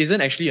 There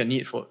isn't actually a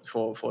need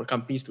for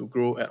companies to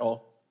grow at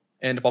all.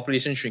 And the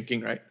population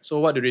shrinking, right? So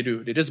what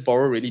do? They just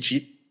borrow really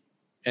cheap,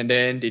 and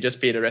then they just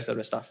pay the rest of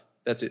the stuff.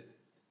 That's it.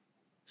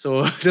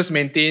 So just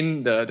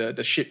maintain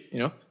the ship,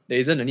 There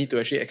isn't a need to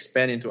actually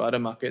expand into other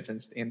markets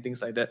and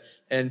things like that.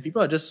 And people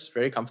are just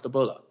very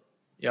comfortable.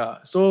 Yeah.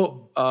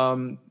 So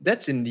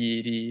that's in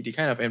the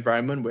kind of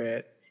environment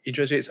where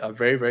interest rates are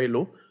very, very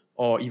low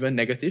or even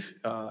negative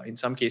in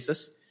some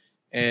cases.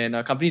 And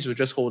companies will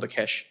just hold the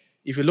cash.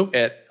 If you look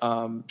at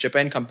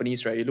Japan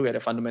companies, right, you look at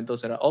the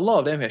fundamentals, a lot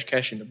of them have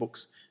cash in the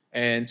books.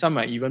 And some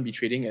might even be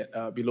trading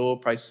at below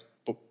price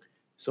book.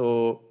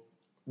 So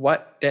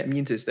what that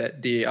means is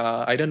that they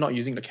are either not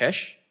using the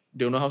cash,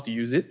 they don't know how to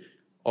use it,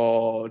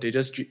 or they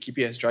just keep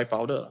it as dry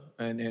powder.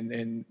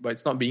 But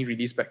it's not being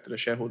released back to the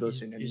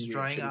shareholders in any way. It's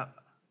drying up.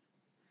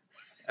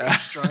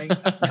 drying.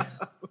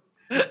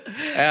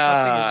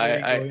 Yeah,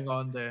 Nothing is really going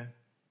on there.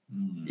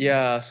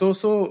 Yeah,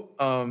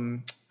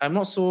 I'm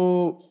not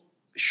so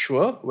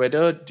sure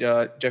whether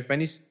the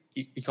Japanese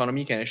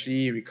economy can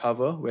actually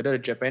recover, whether the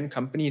Japan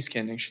companies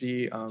can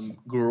actually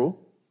grow,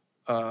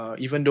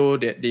 even though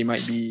that they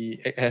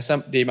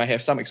might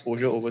have some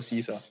exposure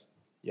overseas.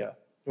 Yeah.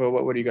 Well,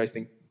 what do you guys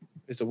think?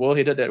 Is the world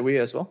headed that way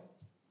as well?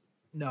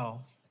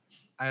 No,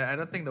 I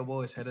don't think the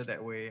world is headed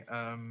that way.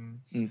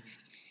 Mm.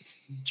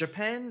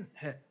 Japan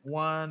had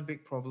one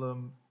big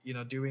problem,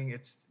 during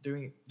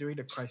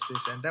the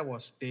crisis, and that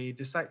was they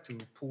decide to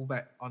pull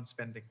back on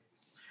spending.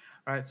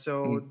 Right,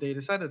 so they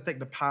decided to take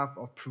the path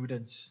of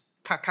prudence,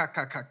 cut,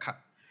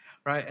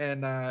 right,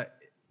 and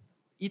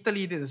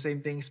Italy did the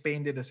same thing,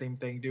 Spain did the same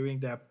thing during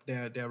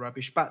their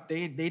rubbish, but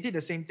they did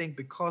the same thing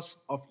because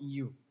of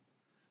EU,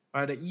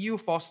 right? The EU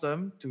forced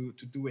them to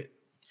do it,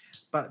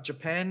 but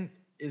Japan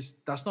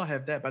does not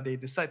have that, but they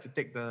decide to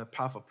take the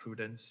path of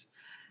prudence,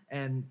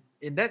 and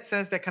in that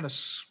sense, that kind of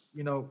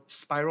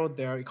spiraled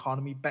their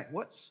economy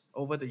backwards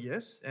over the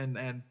years,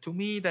 and to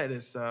me, that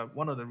is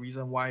one of the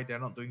reasons why they're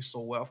not doing so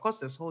well. Of course,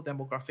 there's whole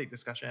demographic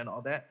discussion and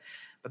all that,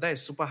 but that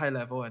is super high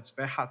level, and it's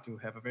very hard to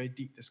have a very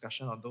deep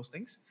discussion on those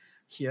things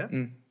here.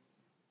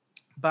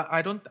 But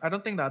I don't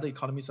think the other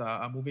economies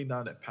are moving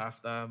down that path.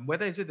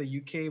 Whether is it the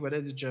UK, whether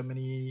is it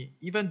Germany,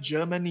 even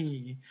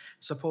Germany,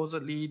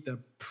 supposedly the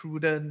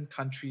prudent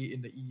country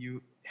in the EU,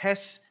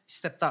 has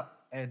stepped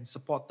up and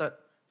supported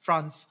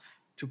France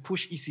to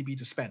push ECB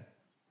to spend.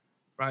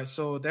 Right,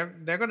 so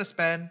they're going to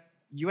spend.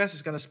 US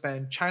is going to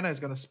spend. China is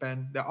going to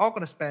spend. They're all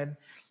going to spend,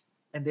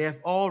 and they have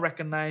all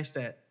recognized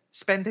that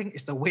spending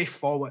is the way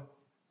forward,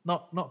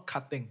 not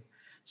cutting.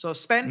 So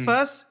spend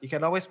first, you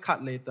can always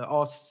cut later,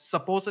 or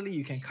supposedly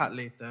you can cut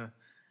later.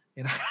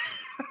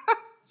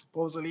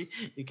 Supposedly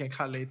you can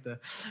cut later.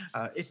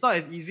 It's not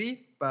as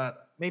easy,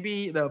 but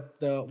maybe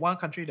the one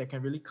country that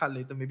can really cut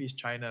later maybe is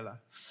China,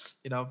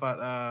 But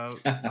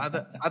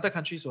other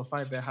countries will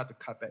find it very hard to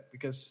cut back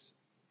because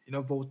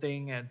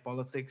voting and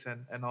politics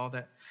and all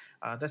that.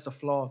 That's the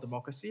flaw of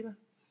democracy,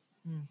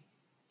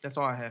 That's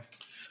all I have.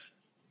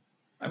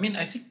 I mean,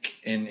 I think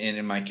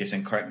in my case,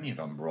 and correct me if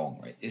I'm wrong,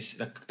 right, is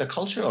the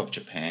culture of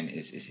Japan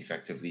is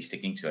effectively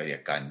sticking to their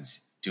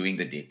guns, doing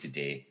the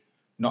day-to-day,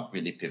 not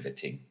really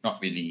pivoting,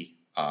 not really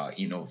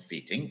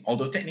innovating.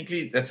 Although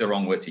technically that's the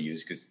wrong word to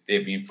use because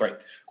they've been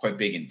quite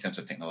big in terms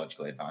of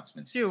technological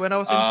advancemements. Dude, when I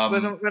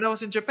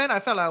was in Japan, I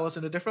felt like I was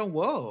in a different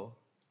world.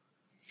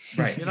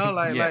 Right.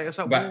 It's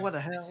like, whoa, what the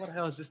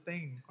hell is this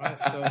thing?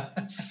 Right. So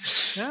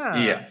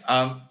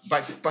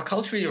but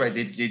culturally, right,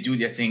 they do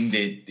their thing,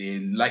 they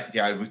like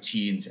their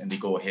routines and they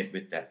go ahead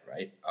with that,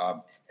 right?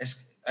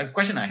 A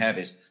question I have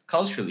is,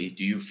 culturally,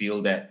 do you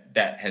feel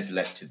that has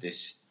led to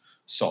this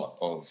sort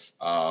of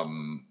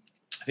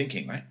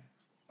thinking, right?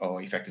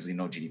 Or effectively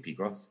no GDP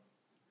growth?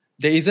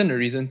 There isn't a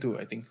reason to,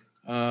 I think.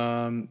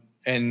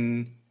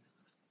 And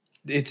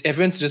it's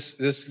everyone's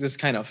just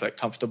kind of like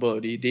comfortable.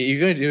 They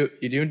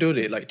even though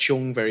they like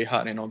chiong very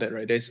hard and all that,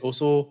 right? There's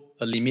also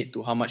a limit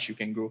to how much you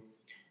can grow.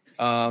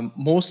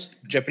 Most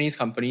Japanese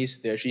companies,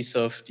 they actually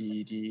serve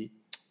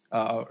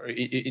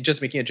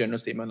just making a general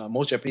statement.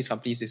 Most Japanese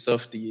companies, they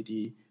serve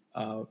the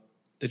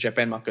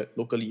Japan market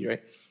locally,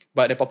 right?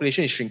 But the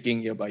population is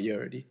shrinking year by year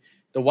already.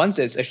 The ones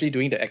that's actually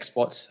doing the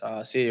exports,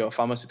 say your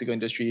pharmaceutical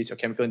industries, your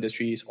chemical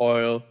industries,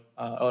 oil,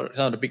 or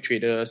some of the big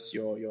traders,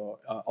 your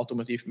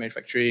automotive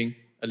manufacturing,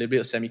 a little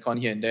bit of semicon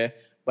here and there,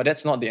 but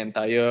that's not the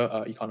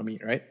entire economy,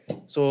 right?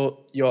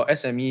 So your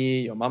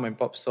SME, your mom and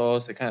pop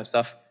stores, that kind of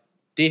stuff,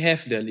 they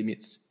have their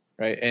limits,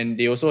 right? And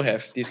they also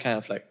have this kind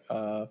of like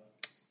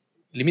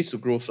limits to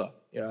growth.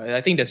 Yeah, I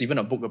think there's even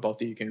a book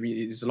about it you can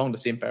read. It's along the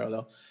same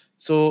parallel.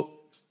 So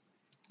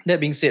that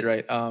being said,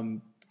 right,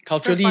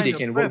 culturally they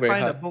can work very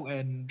hard. Find the book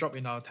and drop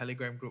in our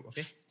Telegram group,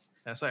 okay?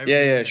 Sure.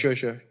 Yes.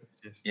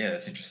 Yeah,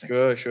 that's interesting.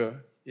 Sure.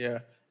 Yeah.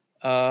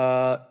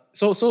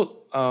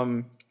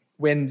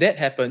 When that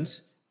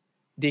happens,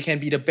 they can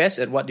be the best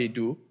at what they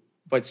do,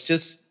 but it's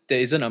just there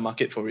isn't a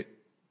market for it,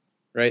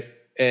 right?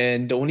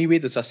 And the only way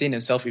to sustain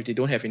themselves if they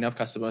don't have enough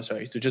customers,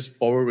 right, is to just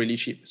borrow really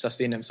cheap,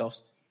 sustain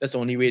themselves. That's the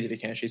only way that they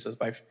can actually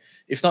survive.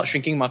 If not,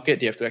 shrinking market,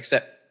 they have to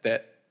accept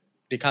that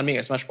they can't make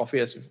as much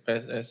profit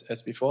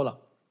as before.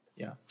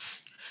 Yeah.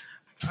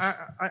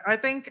 I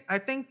think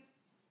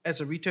as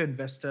a retail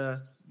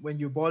investor, when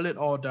you boil it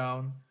all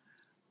down,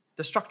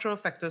 the structural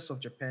factors of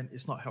Japan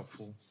is not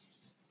helpful,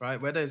 right?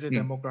 Whether is it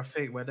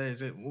demographic, whether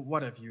is it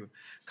what have you.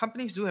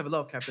 Companies do have a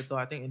lot of capital.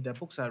 I think in their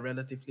books are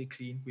relatively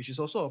clean, which is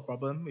also a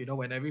problem.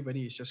 When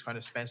everybody is just trying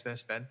to spend,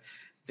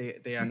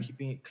 they are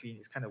keeping it clean.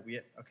 It's kind of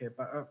weird. Okay,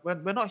 but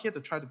we're not here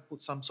to try to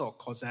put some sort of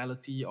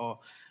causality or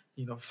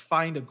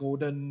find a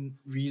golden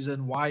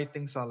reason why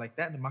things are like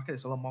that. The market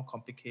is a lot more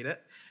complicated.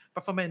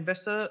 But from an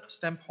investor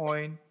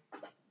standpoint,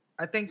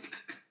 I think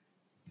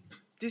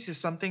this is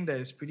something that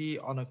is pretty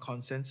on a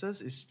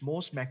consensus, is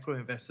most macro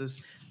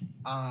investors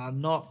are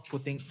not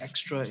putting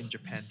extra in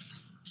Japan.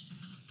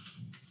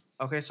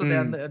 Okay, so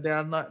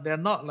they're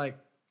not like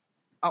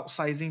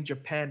outsizing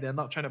Japan. They're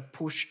not trying to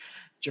push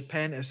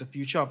Japan as the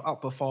future of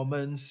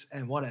outperformance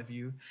and what have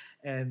you.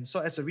 And so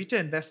as a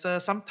retail investor,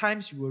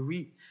 sometimes you will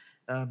read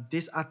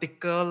this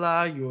article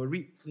lah, you will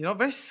read,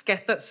 very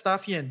scattered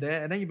stuff here and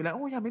there, and then you'll be like,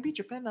 oh yeah, maybe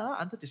Japan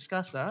under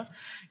discuss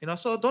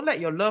so don't let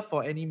your love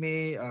for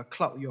anime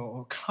cloud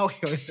your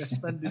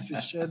investment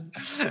decision.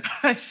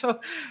 So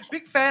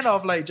big fan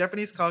of like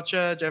Japanese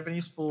culture,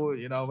 Japanese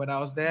food. When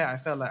I was there, I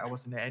felt like I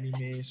was in the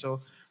anime.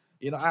 So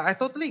I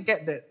totally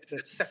get that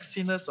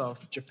sexiness of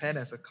Japan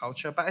as a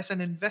culture, but as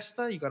an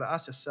investor, you got to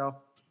ask yourself,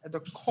 at the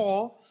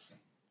core,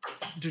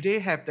 do they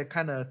have the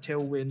kind of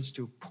tailwinds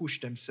to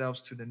push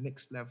themselves to the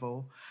next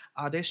level?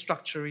 Are they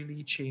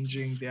structurally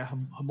changing their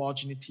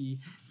homogeneity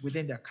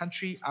within their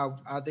country?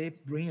 Are they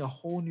bringing a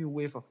whole new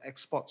wave of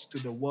exports to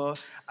the world?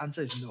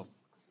 Answer is no.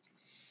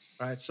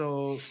 Right?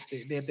 So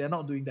they're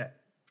not doing that.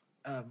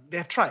 They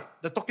have tried.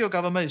 The Tokyo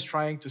government is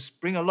trying to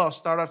bring a lot of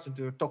startups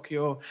into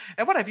Tokyo.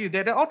 And what have you?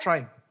 They're all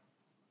trying.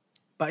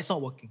 But it's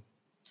not working.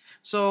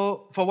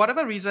 So for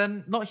whatever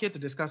reason, not here to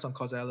discuss on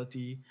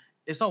causality,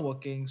 it's not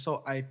working.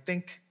 So I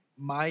think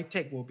my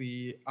take will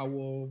be I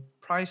will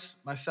price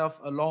myself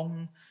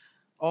along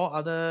all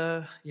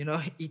other,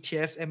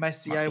 ETFs,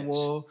 MSCI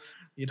World,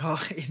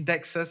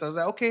 indexes. I was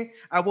like, okay,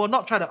 I will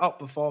not try to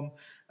outperform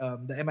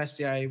the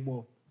MSCI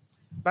World.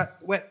 But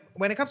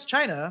when it comes to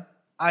China,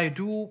 I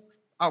do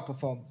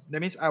outperform.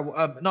 That means I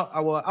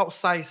will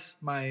outsize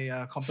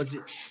my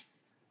composite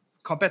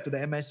compared to the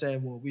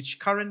MSCI World, which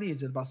currently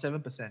is about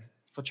 7%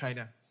 for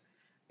China.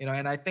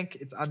 And I think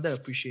it's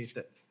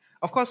underappreciated.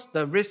 Of course,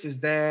 the risk is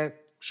there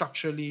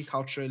structurally,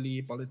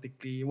 culturally,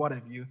 politically, what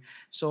have you.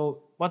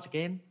 So once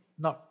again,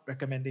 not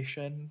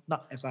recommendation,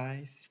 not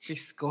advice.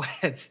 Please go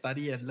ahead,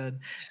 study and learn.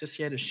 Just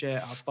here to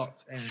share our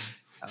thoughts and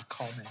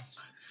comments.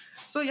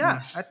 So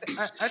yeah, I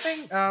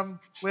think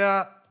we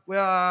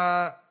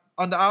are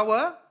on the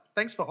hour.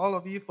 Thanks for all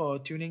of you for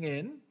tuning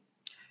in.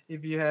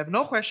 If you have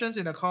no questions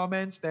in the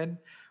comments, then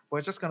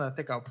we're just gonna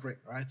take our break,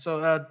 right? So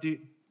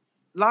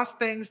last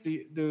things,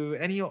 do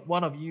any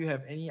one of you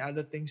have any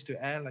other things to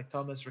add, like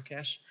Thomas,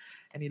 Rakesh?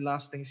 Any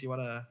last things you want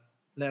to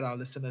let our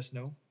listeners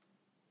know?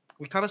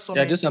 We covered so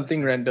many just things.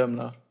 Something random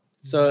now.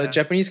 So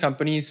Japanese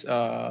companies,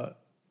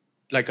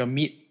 like a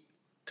meat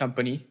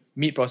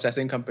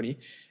processing company,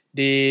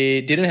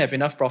 they didn't have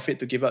enough profit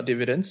to give out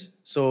dividends,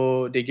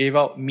 so they gave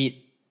out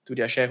meat to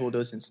their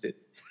shareholders instead.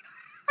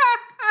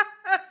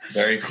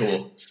 Very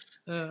cool.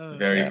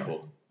 Very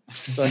cool.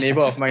 So a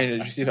neighbor of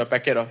mine received a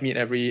packet of meat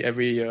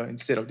every year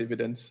instead of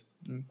dividends.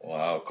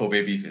 Wow,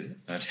 Kobe beef is it?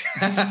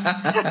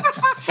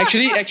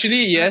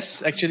 Actually,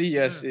 yes.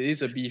 It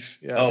is a beef.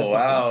 Yeah, oh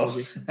wow.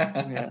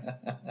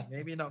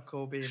 Maybe not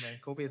Kobe, man.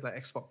 Kobe is like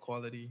export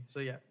quality.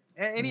 So yeah.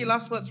 Any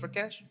last words,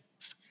 Rakesh?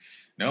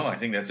 No, I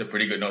think that's a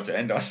pretty good note to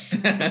end on.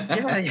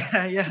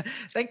 Yeah.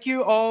 Thank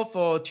you all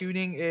for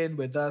tuning in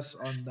with us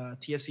on the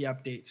TFC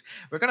updates.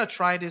 We're going to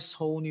try this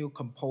whole new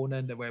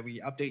component where we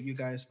update you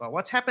guys about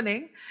what's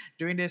happening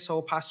during this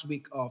whole past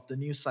week of the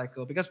news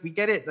cycle, because we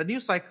get it. The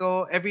news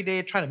cycle every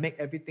day trying to make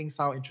everything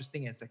sound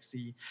interesting and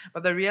sexy.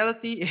 But the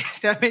reality is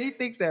there are many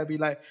things that will be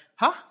like,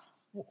 huh?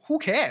 Who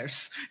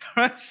cares?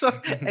 Right? So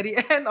at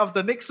the end of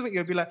the next week,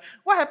 you'll be like,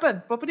 what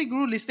happened? Property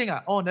Guru listing?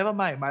 Oh, never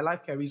mind. My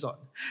life carries on.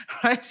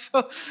 Right?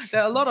 So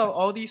there are a lot of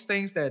all these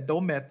things that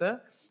don't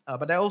matter,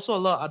 but there are also a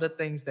lot of other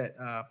things that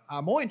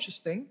are more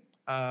interesting,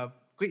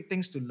 great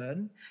things to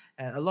learn,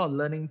 and a lot of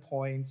learning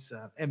points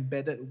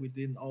embedded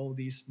within all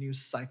these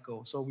news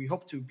cycles. So we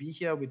hope to be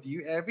here with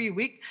you every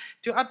week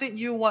to update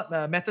you what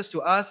matters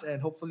to us,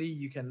 and hopefully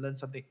you can learn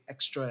something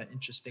extra and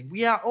interesting.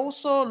 We are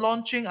also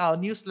launching our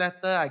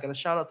newsletter. I got to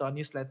shout out to our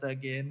newsletter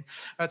again.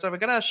 All right, so we're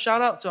going to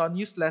shout out to our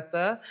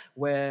newsletter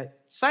where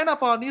sign up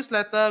for our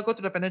newsletter, go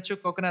to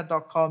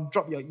thefinancialcoconut.com,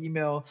 drop your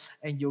email,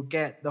 and you'll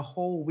get the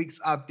whole week's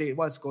update,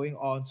 what's going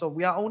on. So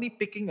we are only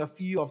picking a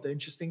few of the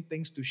interesting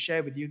things to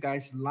share with you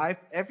guys live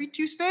every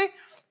Tuesday.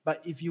 But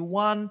if you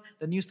want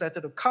the newsletter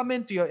to come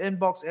into your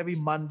inbox every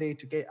Monday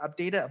to get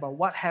updated about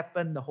what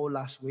happened the whole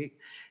last week,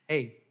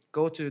 hey,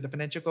 go to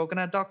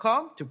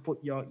thefinancialcoconut.com to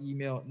put your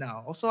email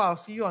now. Also, I'll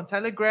see you on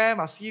Telegram.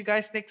 I'll see you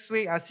guys next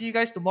week. I'll see you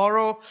guys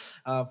tomorrow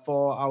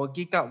for our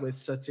Geek Out with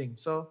Searching.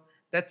 So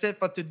that's it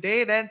for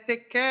today. Then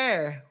take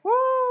care.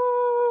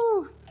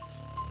 Woo!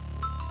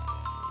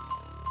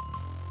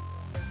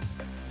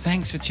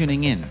 Thanks for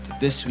tuning in to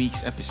this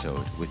week's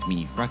episode with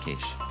me,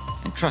 Rakesh,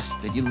 and trust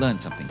that you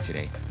learned something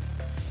today.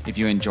 If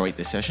you enjoyed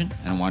the session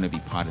and want to be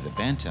part of the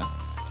banter,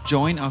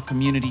 join our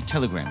community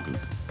Telegram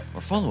group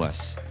or follow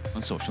us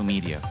on social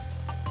media.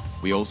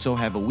 We also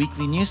have a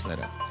weekly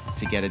newsletter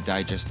to get a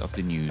digest of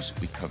the news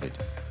we covered.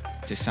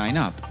 To sign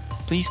up,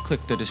 please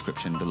click the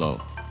description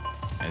below.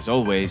 As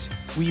always,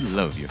 we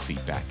love your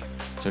feedback,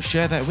 so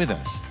share that with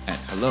us at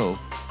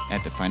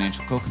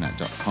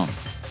hello@thefinancialcoconut.com.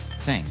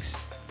 Thanks,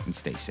 and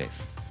stay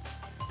safe.